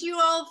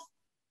all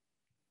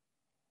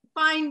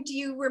find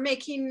you were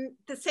making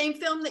the same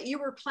film that you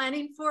were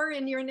planning for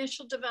in your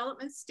initial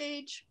development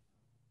stage?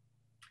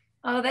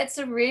 Oh, that's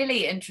a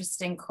really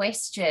interesting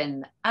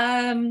question.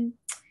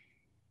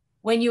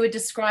 When you were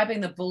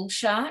describing the bull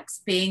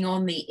sharks being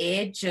on the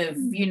edge of,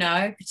 you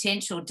know,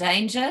 potential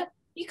danger,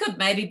 you could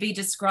maybe be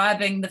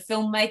describing the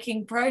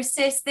filmmaking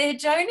process there,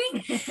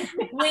 Joni.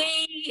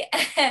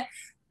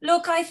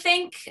 Look, I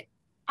think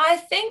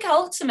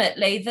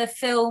ultimately the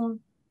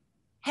film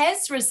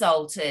has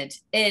resulted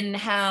in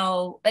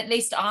how, at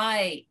least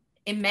I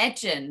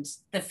imagined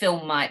the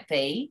film might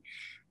be.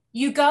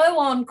 You go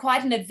on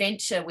quite an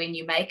adventure when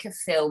you make a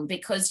film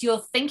because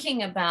you're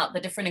thinking about the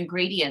different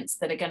ingredients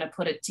that are going to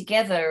put it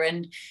together.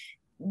 And,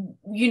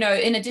 you know,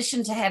 in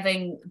addition to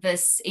having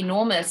this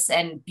enormous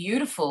and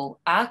beautiful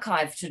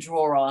archive to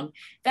draw on,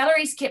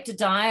 Valerie's kept a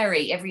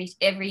diary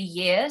every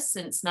year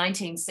since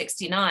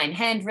 1969,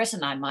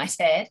 handwritten, I might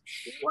add.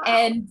 Wow.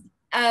 And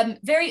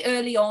very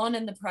early on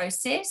in the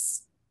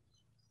process,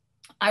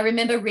 I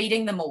remember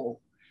reading them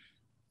all.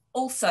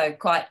 Also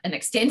quite an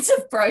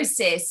extensive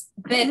process.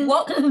 But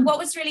what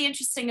was really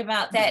interesting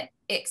about that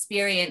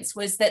experience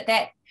was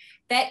that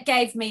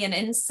gave me an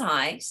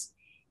insight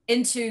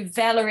into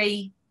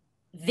Valerie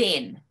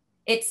then.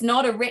 It's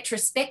not a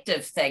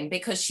retrospective thing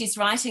because she's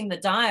writing the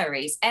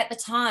diaries at the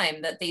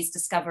time that these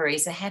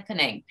discoveries are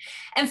happening.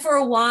 And for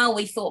a while,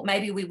 we thought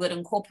maybe we would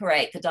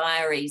incorporate the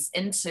diaries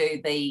into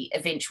the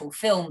eventual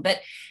film. But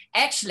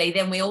actually,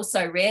 then we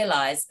also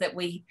realized that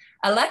we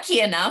are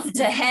lucky enough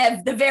to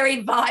have the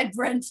very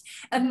vibrant,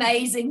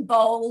 amazing,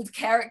 bold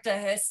character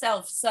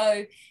herself.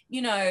 So,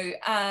 you know,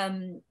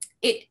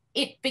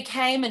 it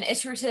became an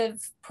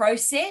iterative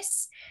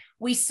process.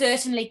 We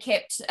certainly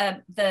kept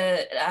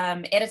the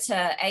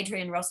editor,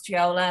 Adrian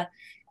Rostriola,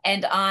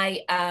 and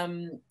I,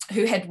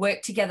 who had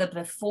worked together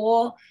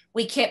before,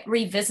 we kept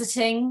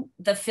revisiting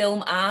the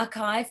film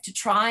archive to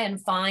try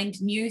and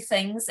find new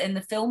things in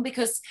the film,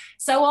 because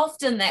so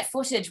often that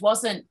footage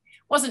wasn't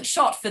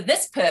shot for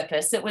this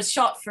purpose. It was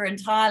shot for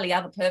entirely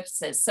other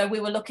purposes. So we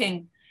were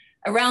looking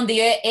around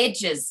the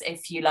edges,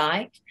 if you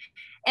like.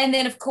 And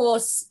then, of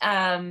course,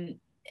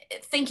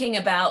 thinking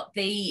about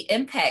the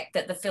impact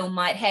that the film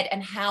might have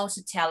and how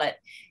to tell it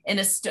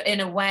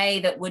in a way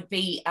that would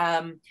be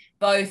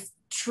both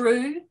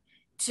true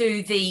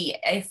to the,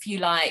 if you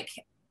like,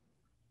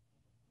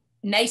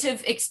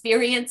 native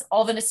experience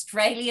of an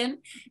Australian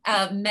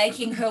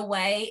making her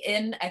way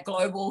in a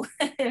global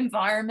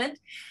environment,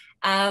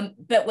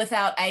 but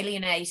without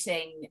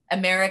alienating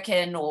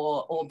American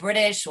or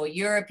British or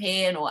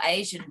European or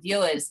Asian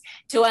viewers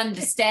to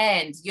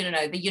understand, you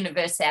know, the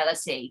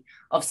universality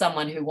of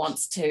someone who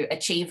wants to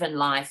achieve in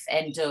life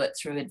and do it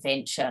through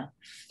adventure.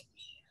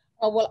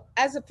 Oh, well,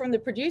 from the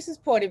producer's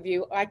point of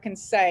view, I can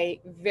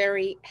say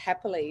very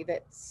happily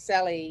that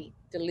Sally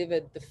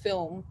delivered the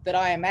film that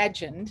I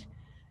imagined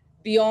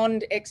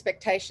beyond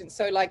expectations.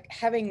 So like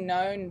having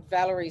known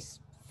Valerie's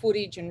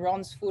footage and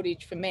Ron's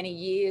footage for many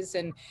years,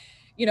 and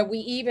you know,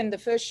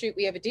 the first shoot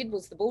we ever did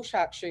was the bull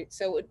shark shoot.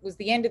 So it was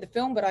the end of the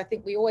film, but I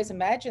think we always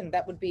imagined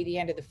that would be the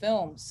end of the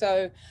film.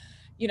 So,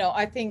 you know,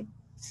 I think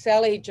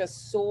Sally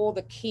just saw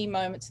the key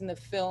moments in the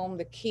film,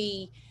 the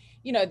key,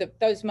 you know,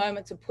 those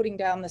moments of putting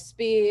down the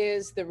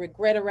spears, the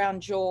regret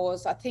around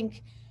Jaws. I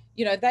think,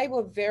 you know, they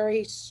were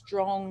very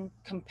strong,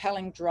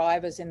 compelling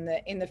drivers in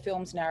the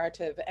film's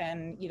narrative.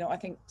 And, you know, I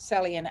think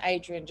Sally and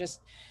Adrian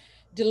just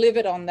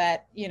delivered on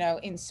that, you know,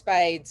 in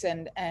spades,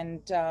 and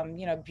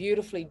you know,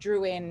 beautifully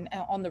drew in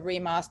on the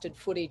remastered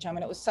footage. I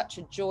mean, it was such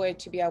a joy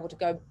to be able to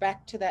go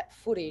back to that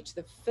footage,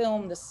 the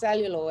film, the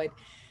celluloid,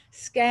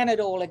 scan it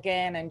all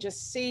again and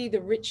just see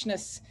the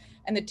richness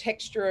and the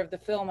texture of the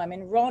film. I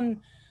mean,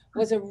 Ron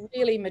was a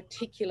really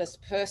meticulous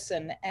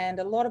person, and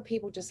a lot of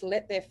people just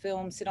let their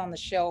film sit on the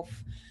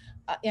shelf.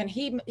 And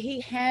he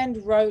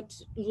hand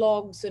wrote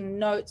logs and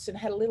notes and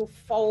had a little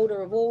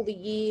folder of all the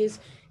years,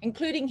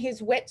 including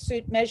his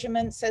wetsuit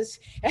measurements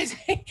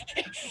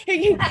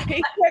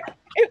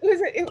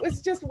it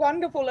was just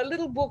wonderful. A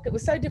little book. It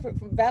was so different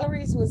from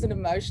Valerie's. Was an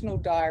emotional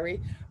diary.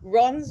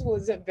 Ron's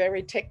was a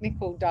very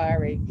technical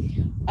diary.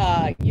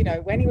 You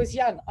know, when he was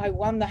young, I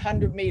won the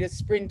 100-meter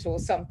sprint or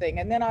something,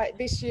 and then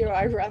this year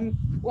I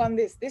won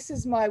this. This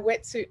is my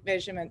wetsuit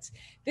measurements.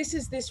 This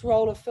is this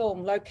roll of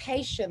film,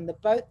 location, the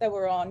boat they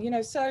were on. You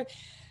know, so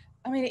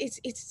I mean,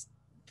 it's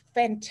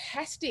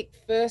fantastic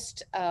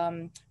first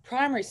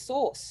primary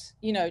source,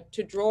 you know,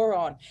 to draw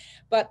on.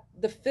 But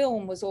the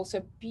film was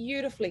also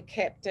beautifully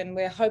kept, and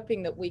we're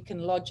hoping that we can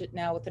lodge it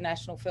now with the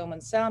National Film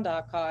and Sound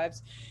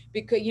Archives,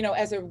 because, you know,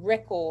 as a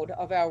record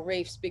of our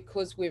reefs,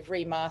 because we've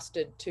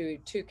remastered to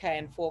 2K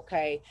and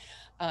 4K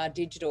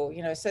digital,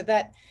 you know, so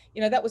that,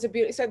 you know, that was a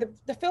beauty. So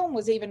the film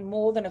was even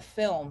more than a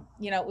film,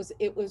 you know,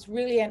 it was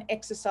really an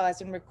exercise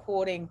in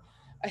recording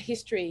a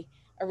history,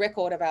 a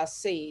record of our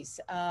seas.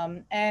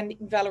 And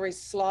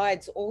Valerie's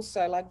slides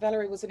also, like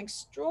Valerie was an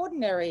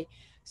extraordinary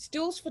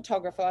stills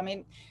photographer. I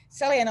mean,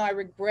 Sally and I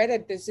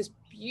regretted there's this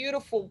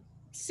beautiful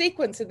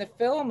sequence in the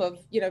film of,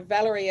 you know,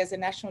 Valerie as a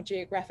National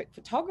Geographic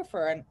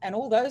photographer and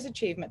all those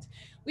achievements.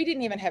 We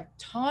didn't even have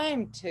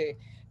time to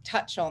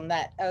touch on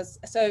that.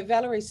 So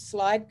Valerie's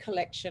slide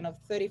collection of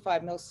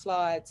 35mm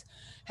slides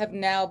have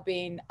now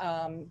been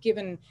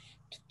given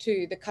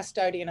to the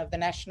custodian of the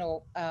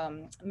National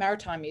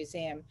Maritime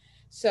Museum.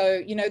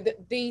 So, you know,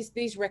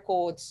 these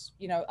records,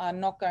 you know, are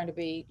not going to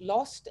be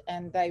lost,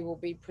 and they will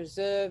be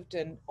preserved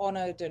and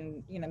honoured,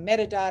 and, you know,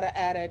 metadata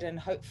added, and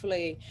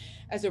hopefully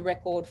as a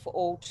record for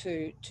all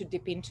to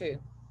dip into.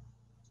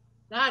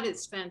 That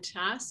is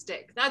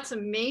fantastic. That's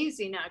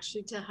amazing,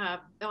 actually, to have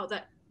all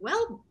that.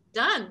 Well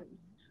done.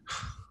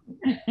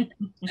 I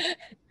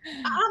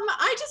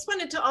just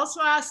wanted to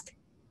also ask,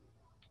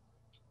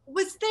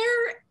 were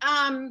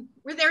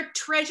there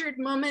treasured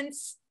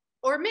moments,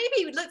 or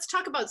maybe let's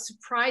talk about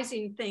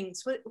surprising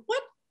things.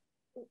 What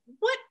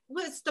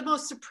was the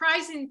most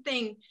surprising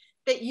thing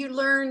that you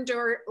learned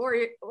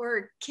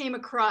or came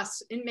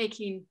across in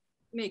making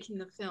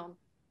the film?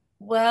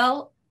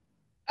 Well,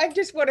 I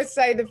just want to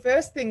say the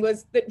first thing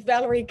was that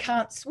Valerie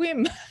can't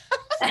swim.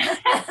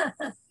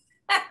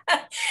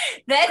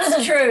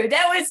 that's true.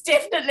 That was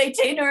definitely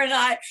Tina and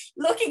I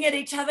looking at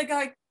each other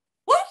going,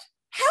 what?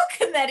 How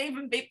can that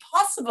even be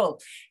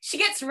possible?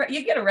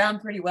 You get around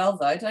pretty well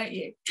though, don't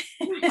you?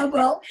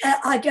 Well,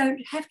 I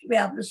don't have to be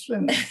able to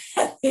swim.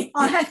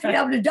 I have to be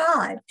able to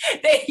dive.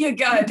 There you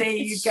go. There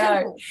you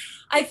go.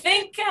 I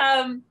think,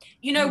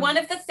 you know, one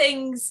of the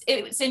things,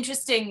 it's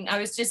interesting, I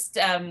was just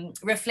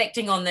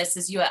reflecting on this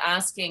as you were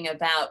asking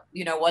about,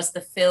 you know, was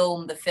the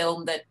film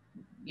that,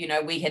 you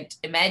know, we had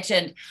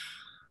imagined.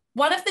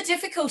 One of the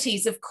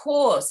difficulties, of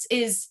course,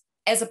 is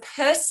as a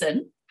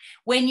person,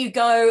 when you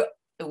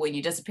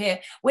disappear,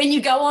 when you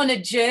go on a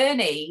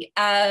journey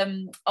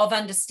of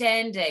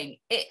understanding,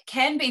 it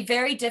can be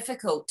very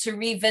difficult to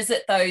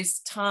revisit those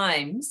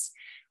times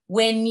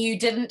when you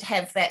didn't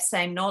have that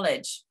same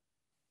knowledge.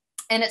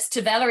 And it's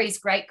to Valerie's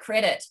great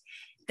credit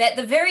that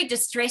the very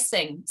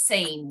distressing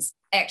scenes,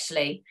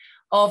 actually,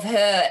 of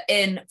her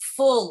in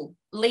full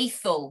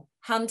lethal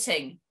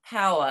hunting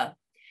power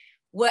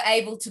were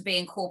able to be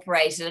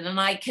incorporated. And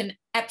I can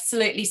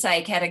absolutely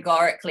say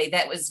categorically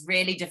that was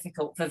really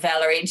difficult for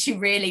Valerie, and she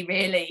really,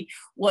 really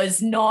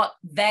was not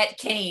that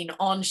keen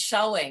on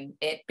showing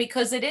it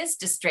because it is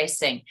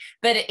distressing,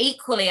 but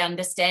equally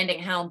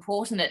understanding how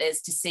important it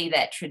is to see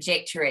that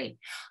trajectory.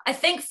 I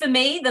think for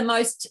me, the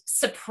most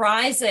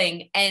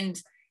surprising and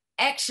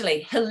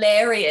actually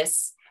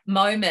hilarious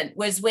moment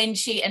was when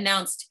she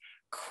announced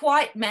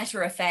quite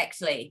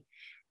matter-of-factly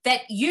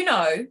that, you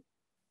know,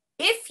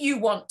 if you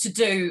want to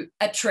do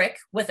a trick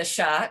with a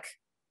shark,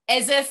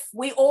 as if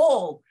we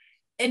all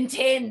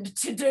intend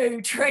to do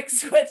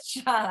tricks with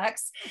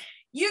sharks,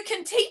 you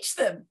can teach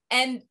them.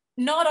 And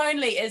not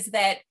only is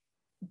that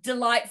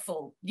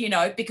delightful, you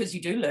know, because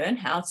you do learn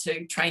how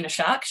to train a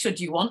shark should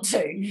you want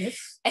to,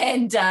 yes,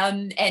 and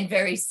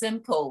very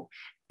simple.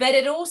 But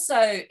it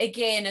also,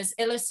 again, is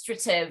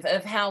illustrative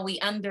of how we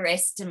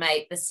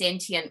underestimate the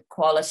sentient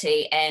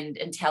quality and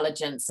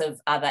intelligence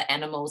of other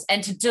animals,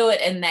 and to do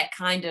it in that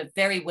kind of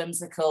very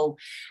whimsical,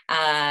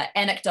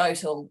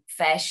 anecdotal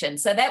fashion.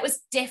 So that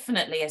was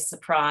definitely a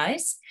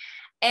surprise.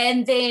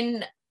 And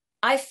then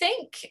I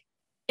think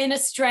in a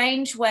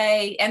strange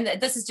way, and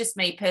this is just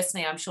me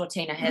personally, I'm sure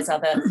Tina has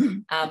other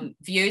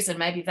views, and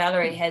maybe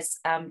Valerie has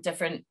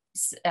different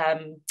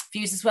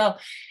views as well.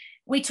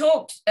 We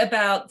talked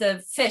about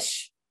the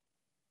fish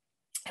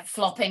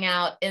flopping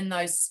out in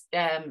those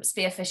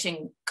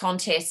spearfishing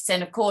contests,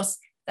 and of course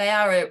they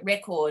are a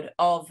record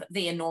of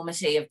the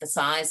enormity of the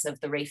size of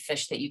the reef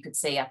fish that you could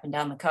see up and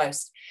down the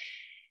coast,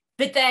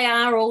 but they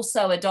are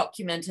also a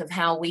document of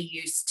how we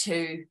used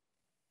to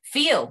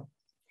feel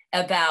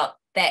about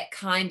that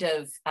kind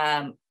of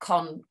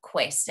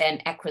conquest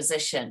and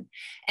acquisition.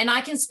 And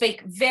I can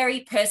speak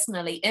very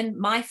personally.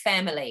 In my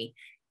family,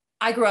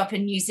 I grew up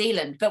in New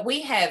Zealand, but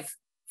we have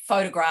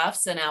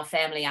photographs in our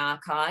family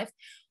archive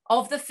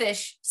of the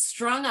fish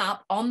strung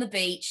up on the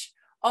beach,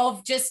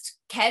 of just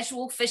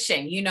casual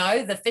fishing, you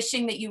know, the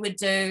fishing that you would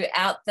do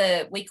out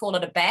we call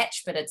it a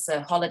batch, but it's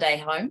a holiday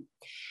home.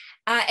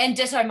 And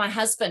ditto my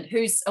husband,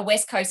 who's a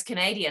West Coast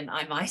Canadian,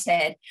 I might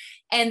add,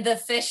 and the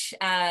fish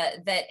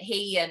that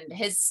he and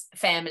his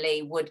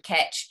family would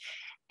catch.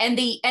 And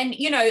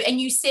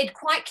you said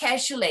quite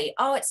casually,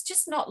 oh, it's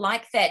just not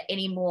like that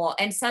anymore.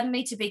 And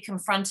suddenly to be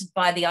confronted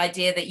by the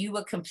idea that you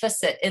were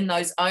complicit in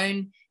those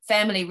own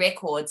family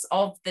records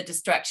of the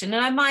destruction.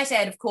 And I might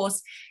add, of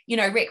course, you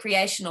know,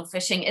 recreational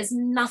fishing is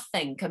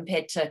nothing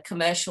compared to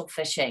commercial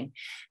fishing.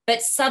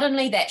 But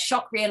suddenly that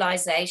shock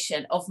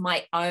realization of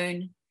my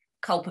own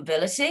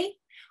culpability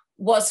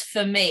was,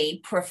 for me,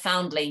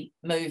 profoundly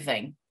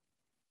moving.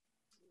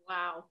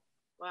 Wow.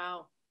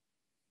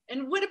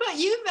 And what about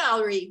you,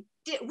 Valerie?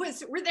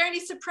 Were there any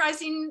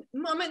surprising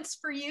moments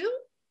for you?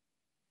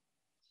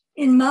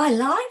 In my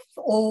life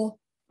or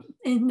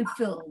in the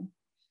film?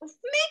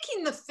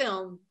 Making the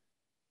film.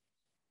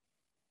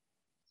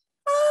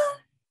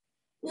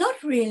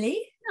 Not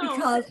really, No.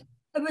 because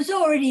it was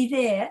already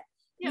there.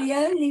 Yeah. The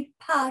only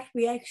part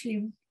we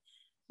actually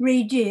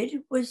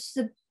redid was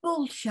the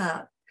bull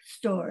shark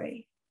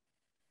story.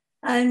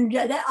 And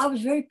I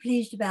was very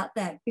pleased about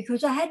that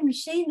because I hadn't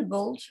seen the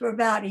bulls for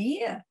about a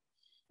year.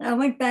 And I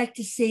went back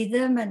to see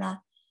them and I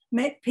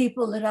met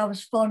people that I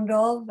was fond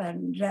of,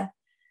 and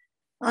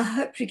I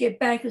hope to get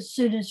back as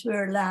soon as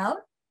we're allowed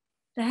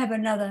to have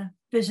another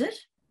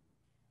visit.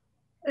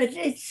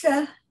 It's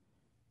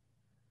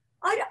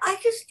I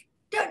just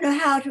don't know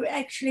how to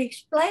actually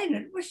explain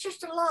it. It was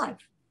just a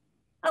life.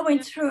 I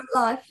went through a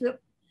life that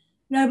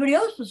nobody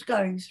else was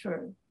going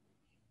through.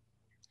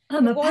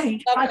 I'm a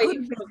painter. I could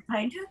have been a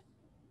painter.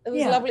 It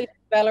was lovely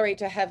for Valerie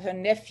to have her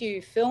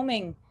nephew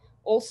filming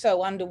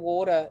also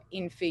underwater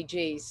in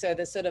Fiji. So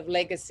the sort of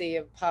legacy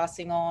of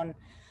passing on.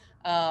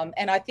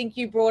 And I think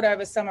you brought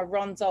over some of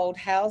Ron's old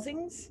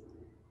housings.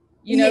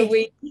 You know,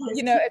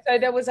 so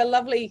there was a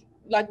lovely,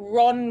 like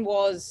Ron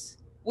was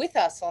with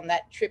us on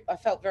that trip, I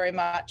felt very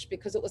much,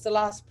 because it was the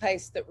last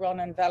place that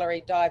Ron and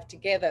Valerie dived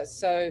together.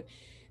 So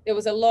there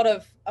was a lot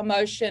of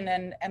emotion,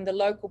 and the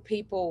local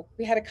people,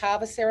 we had a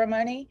carver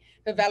ceremony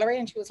for Valerie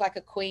and she was like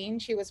a queen.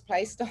 She was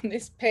placed on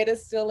this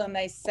pedestal and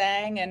they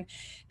sang, and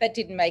that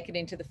didn't make it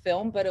into the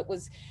film, but it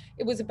was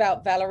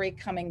about Valerie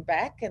coming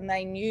back, and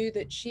they knew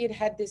that she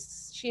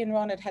and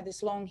Ron had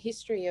this long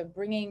history of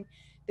bringing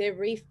their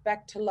reef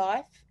back to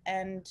life,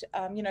 and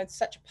you know, it's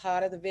such a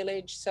part of the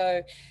village.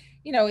 So,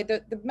 you know,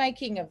 the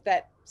making of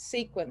that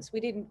sequence,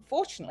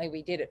 fortunately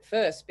we did it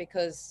first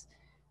because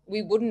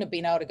we wouldn't have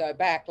been able to go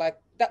back. Like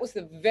that was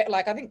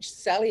I think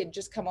Sally had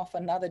just come off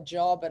another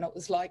job, and it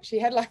was like she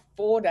had like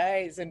 4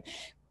 days, and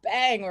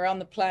bang, we're on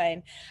the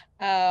plane.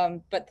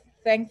 But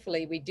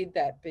thankfully we did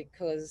that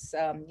because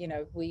you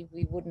know, we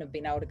wouldn't have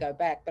been able to go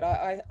back. But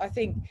I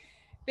think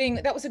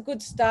that was a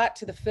good start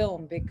to the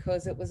film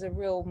because it was a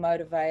real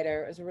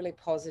motivator. It was really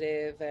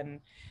positive, and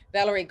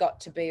Valerie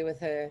got to be with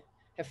her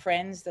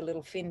friends, the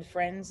little finned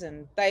friends,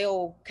 and they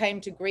all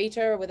came to greet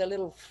her with a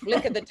little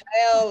flick of the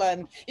tail,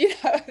 and you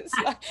know, it's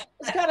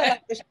kind of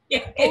like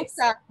the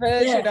full-start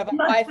version of a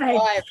high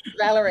five,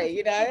 Valerie.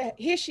 You know,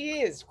 here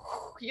she is.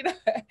 You know,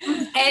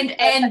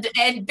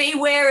 and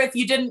beware if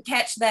you didn't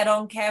catch that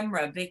on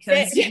camera,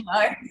 because you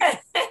know.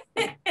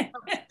 That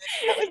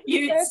was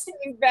the first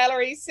thing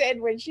Valerie said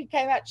when she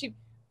came out. She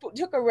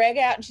took a rag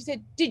out and she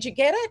said, "Did you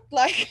get it?"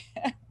 Like,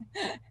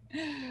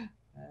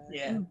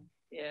 yeah.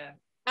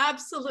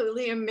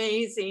 Absolutely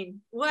amazing.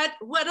 What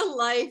a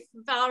life,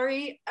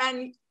 Valerie.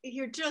 And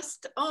you're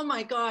just, oh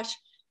my gosh,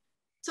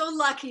 so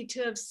lucky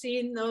to have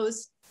seen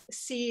those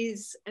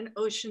seas and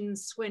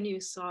oceans when you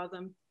saw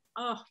them.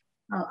 Oh,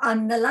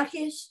 I'm the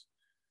luckiest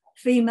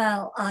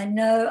female I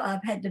know.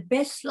 I've had the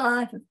best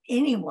life of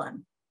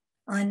anyone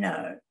I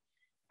know.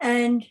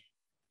 And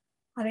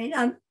I mean,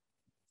 I'm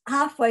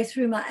halfway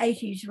through my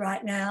 80s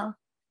right now,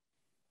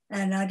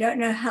 and I don't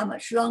know how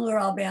much longer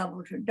I'll be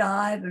able to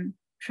dive and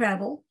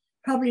travel.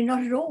 Probably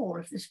not at all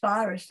if this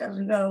virus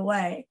doesn't go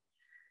away.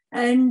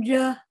 And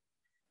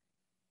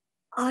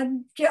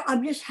I'm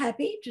just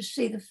happy to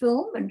see the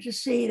film and to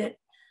see that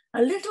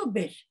a little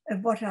bit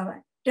of what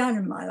I've done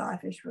in my life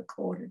is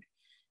recorded,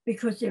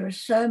 because there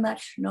is so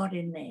much not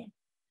in there,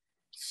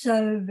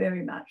 so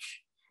very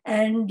much.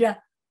 And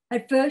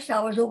at first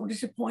I was all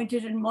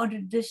disappointed and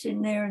wanted this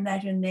in there and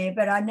that in there,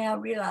 but I now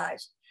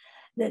realize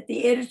that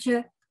the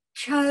editor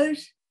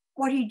chose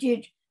what he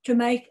did to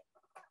make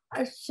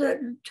a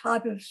certain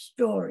type of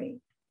story.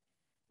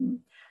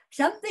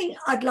 Something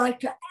I'd like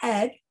to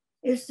add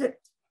is that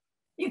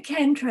you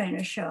can train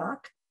a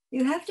shark.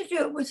 You have to do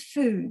it with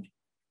food,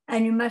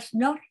 and you must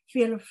not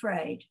feel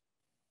afraid.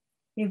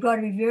 You've got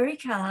to be very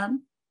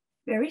calm,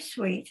 very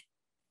sweet,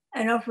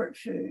 and offer it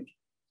food.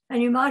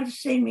 And you might have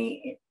seen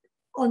me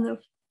on the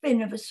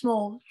fin of a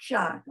small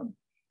shark,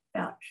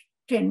 about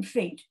 10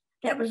 feet.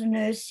 That was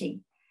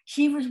Nursey.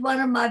 She was one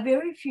of my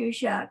very few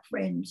shark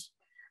friends,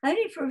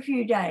 only for a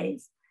few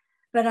days,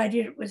 but I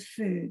did it with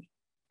food.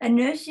 And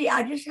Nursey,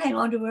 I just hang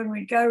on to her and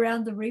we'd go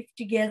around the reef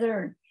together,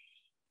 and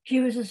she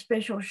was a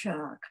special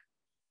shark.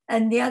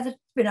 And the other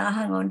fin I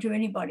hung on to,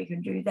 anybody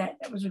can do that.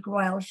 That was a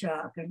whale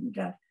shark. And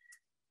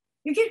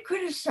you get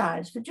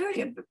criticized for doing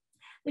it, but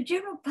the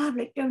general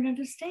public don't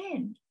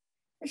understand.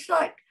 It's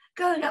like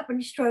going up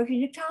and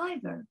stroking a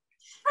tiger.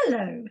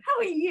 Hello, how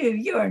are you?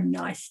 You're a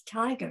nice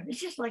tiger. It's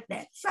just like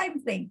that, same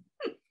thing.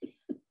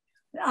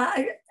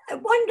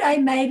 One day,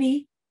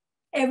 maybe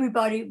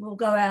everybody will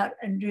go out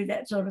and do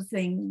that sort of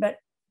thing, but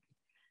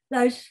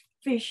those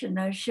fish and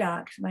those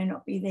sharks may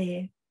not be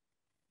there.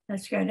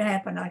 That's going to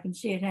happen. I can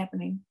see it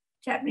happening.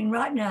 It's happening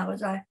right now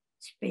as I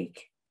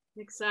speak.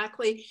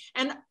 Exactly.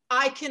 And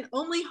I can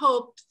only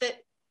hope that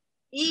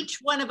each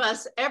one of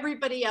us,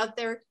 everybody out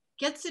there,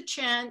 gets a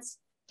chance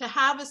to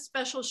have a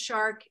special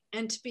shark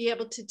and to be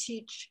able to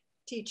teach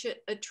it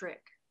a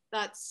trick.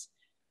 That's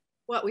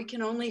what we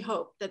can only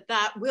hope,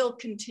 that will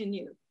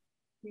continue.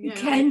 You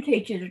can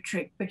teach it a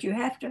trick, but you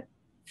have to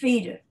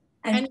feed it,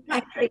 and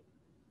actually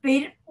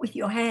feed it with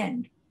your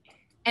hand.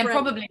 And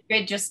probably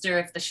register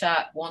if the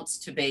shark wants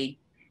to be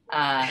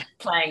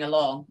playing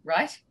along,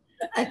 right?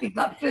 If you've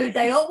got food,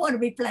 they all want to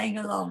be playing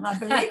along, I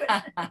believe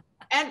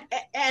it.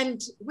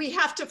 And we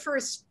have to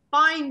first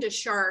find a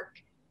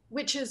shark,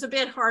 which is a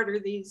bit harder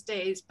these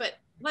days, but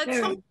Let's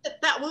hope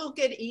that will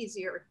get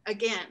easier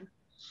again.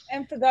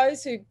 And for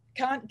those who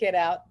can't get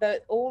out,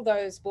 all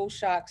those bull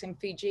sharks in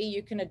Fiji,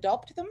 you can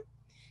adopt them.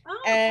 Oh.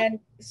 And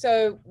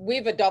so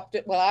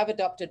I've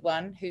adopted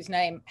one whose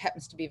name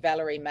happens to be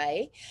Valerie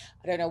May.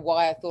 I don't know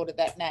why I thought of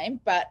that name,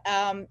 but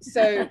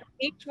so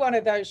each one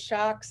of those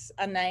sharks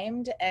are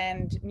named,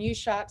 and new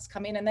sharks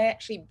come in, and they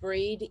actually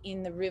breed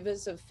in the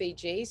rivers of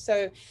Fiji.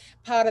 So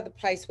part of the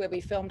place where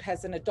we filmed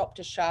has an adopt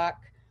a shark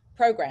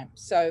program.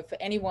 So for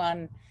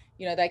anyone,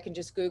 they can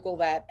just Google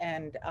that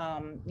and,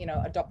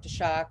 adopt a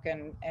shark,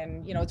 and,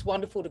 it's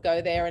wonderful to go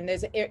there. And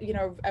there's,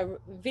 a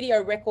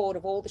video record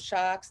of all the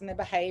sharks and their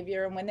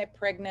behavior, and when they're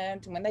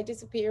pregnant and when they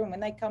disappear and when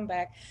they come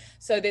back.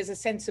 So there's a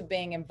sense of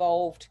being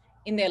involved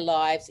in their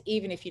lives,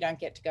 even if you don't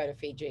get to go to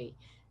Fiji.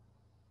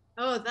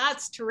 Oh,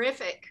 that's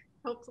terrific.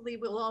 Hopefully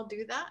we'll all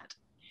do that.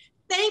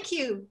 Thank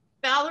you,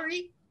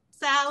 Valerie,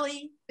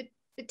 Sally,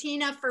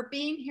 Bettina, for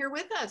being here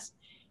with us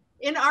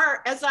in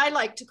our, as I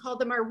like to call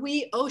them, our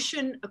wee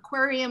ocean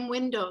aquarium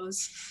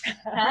windows.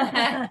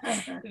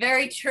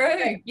 Very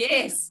true.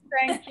 Yes.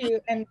 Thank you.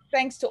 And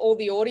thanks to all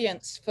the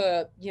audience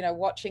for,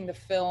 watching the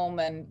film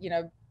and,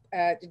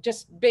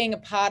 just being a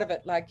part of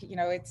it. Like,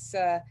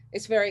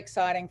 it's very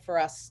exciting for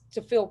us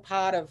to feel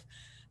part of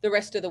the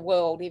rest of the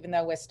world, even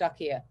though we're stuck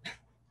here.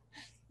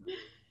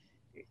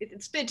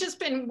 It's just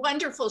been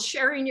wonderful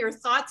sharing your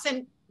thoughts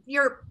and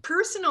your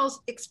personal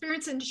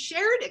experience and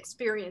shared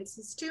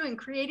experiences too, in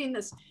creating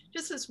this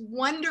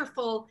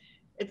wonderful,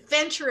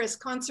 adventurous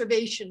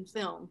conservation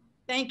film.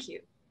 Thank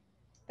you.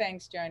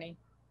 Thanks, Joni.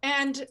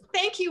 And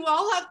thank you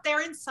all out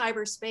there in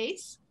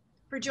cyberspace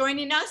for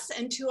joining us,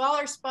 and to all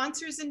our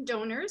sponsors and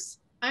donors.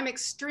 I'm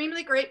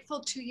extremely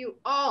grateful to you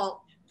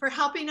all for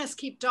helping us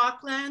keep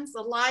DocLands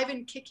alive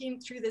and kicking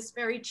through this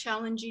very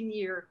challenging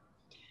year.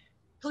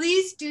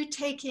 Please do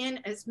take in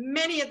as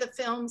many of the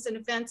films and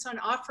events on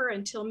offer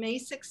until May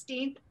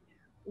 16th.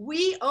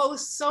 We owe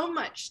so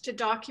much to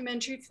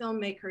documentary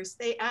filmmakers.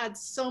 They add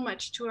so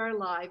much to our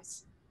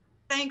lives.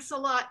 Thanks a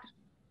lot.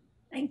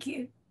 Thank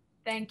you.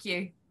 Thank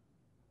you.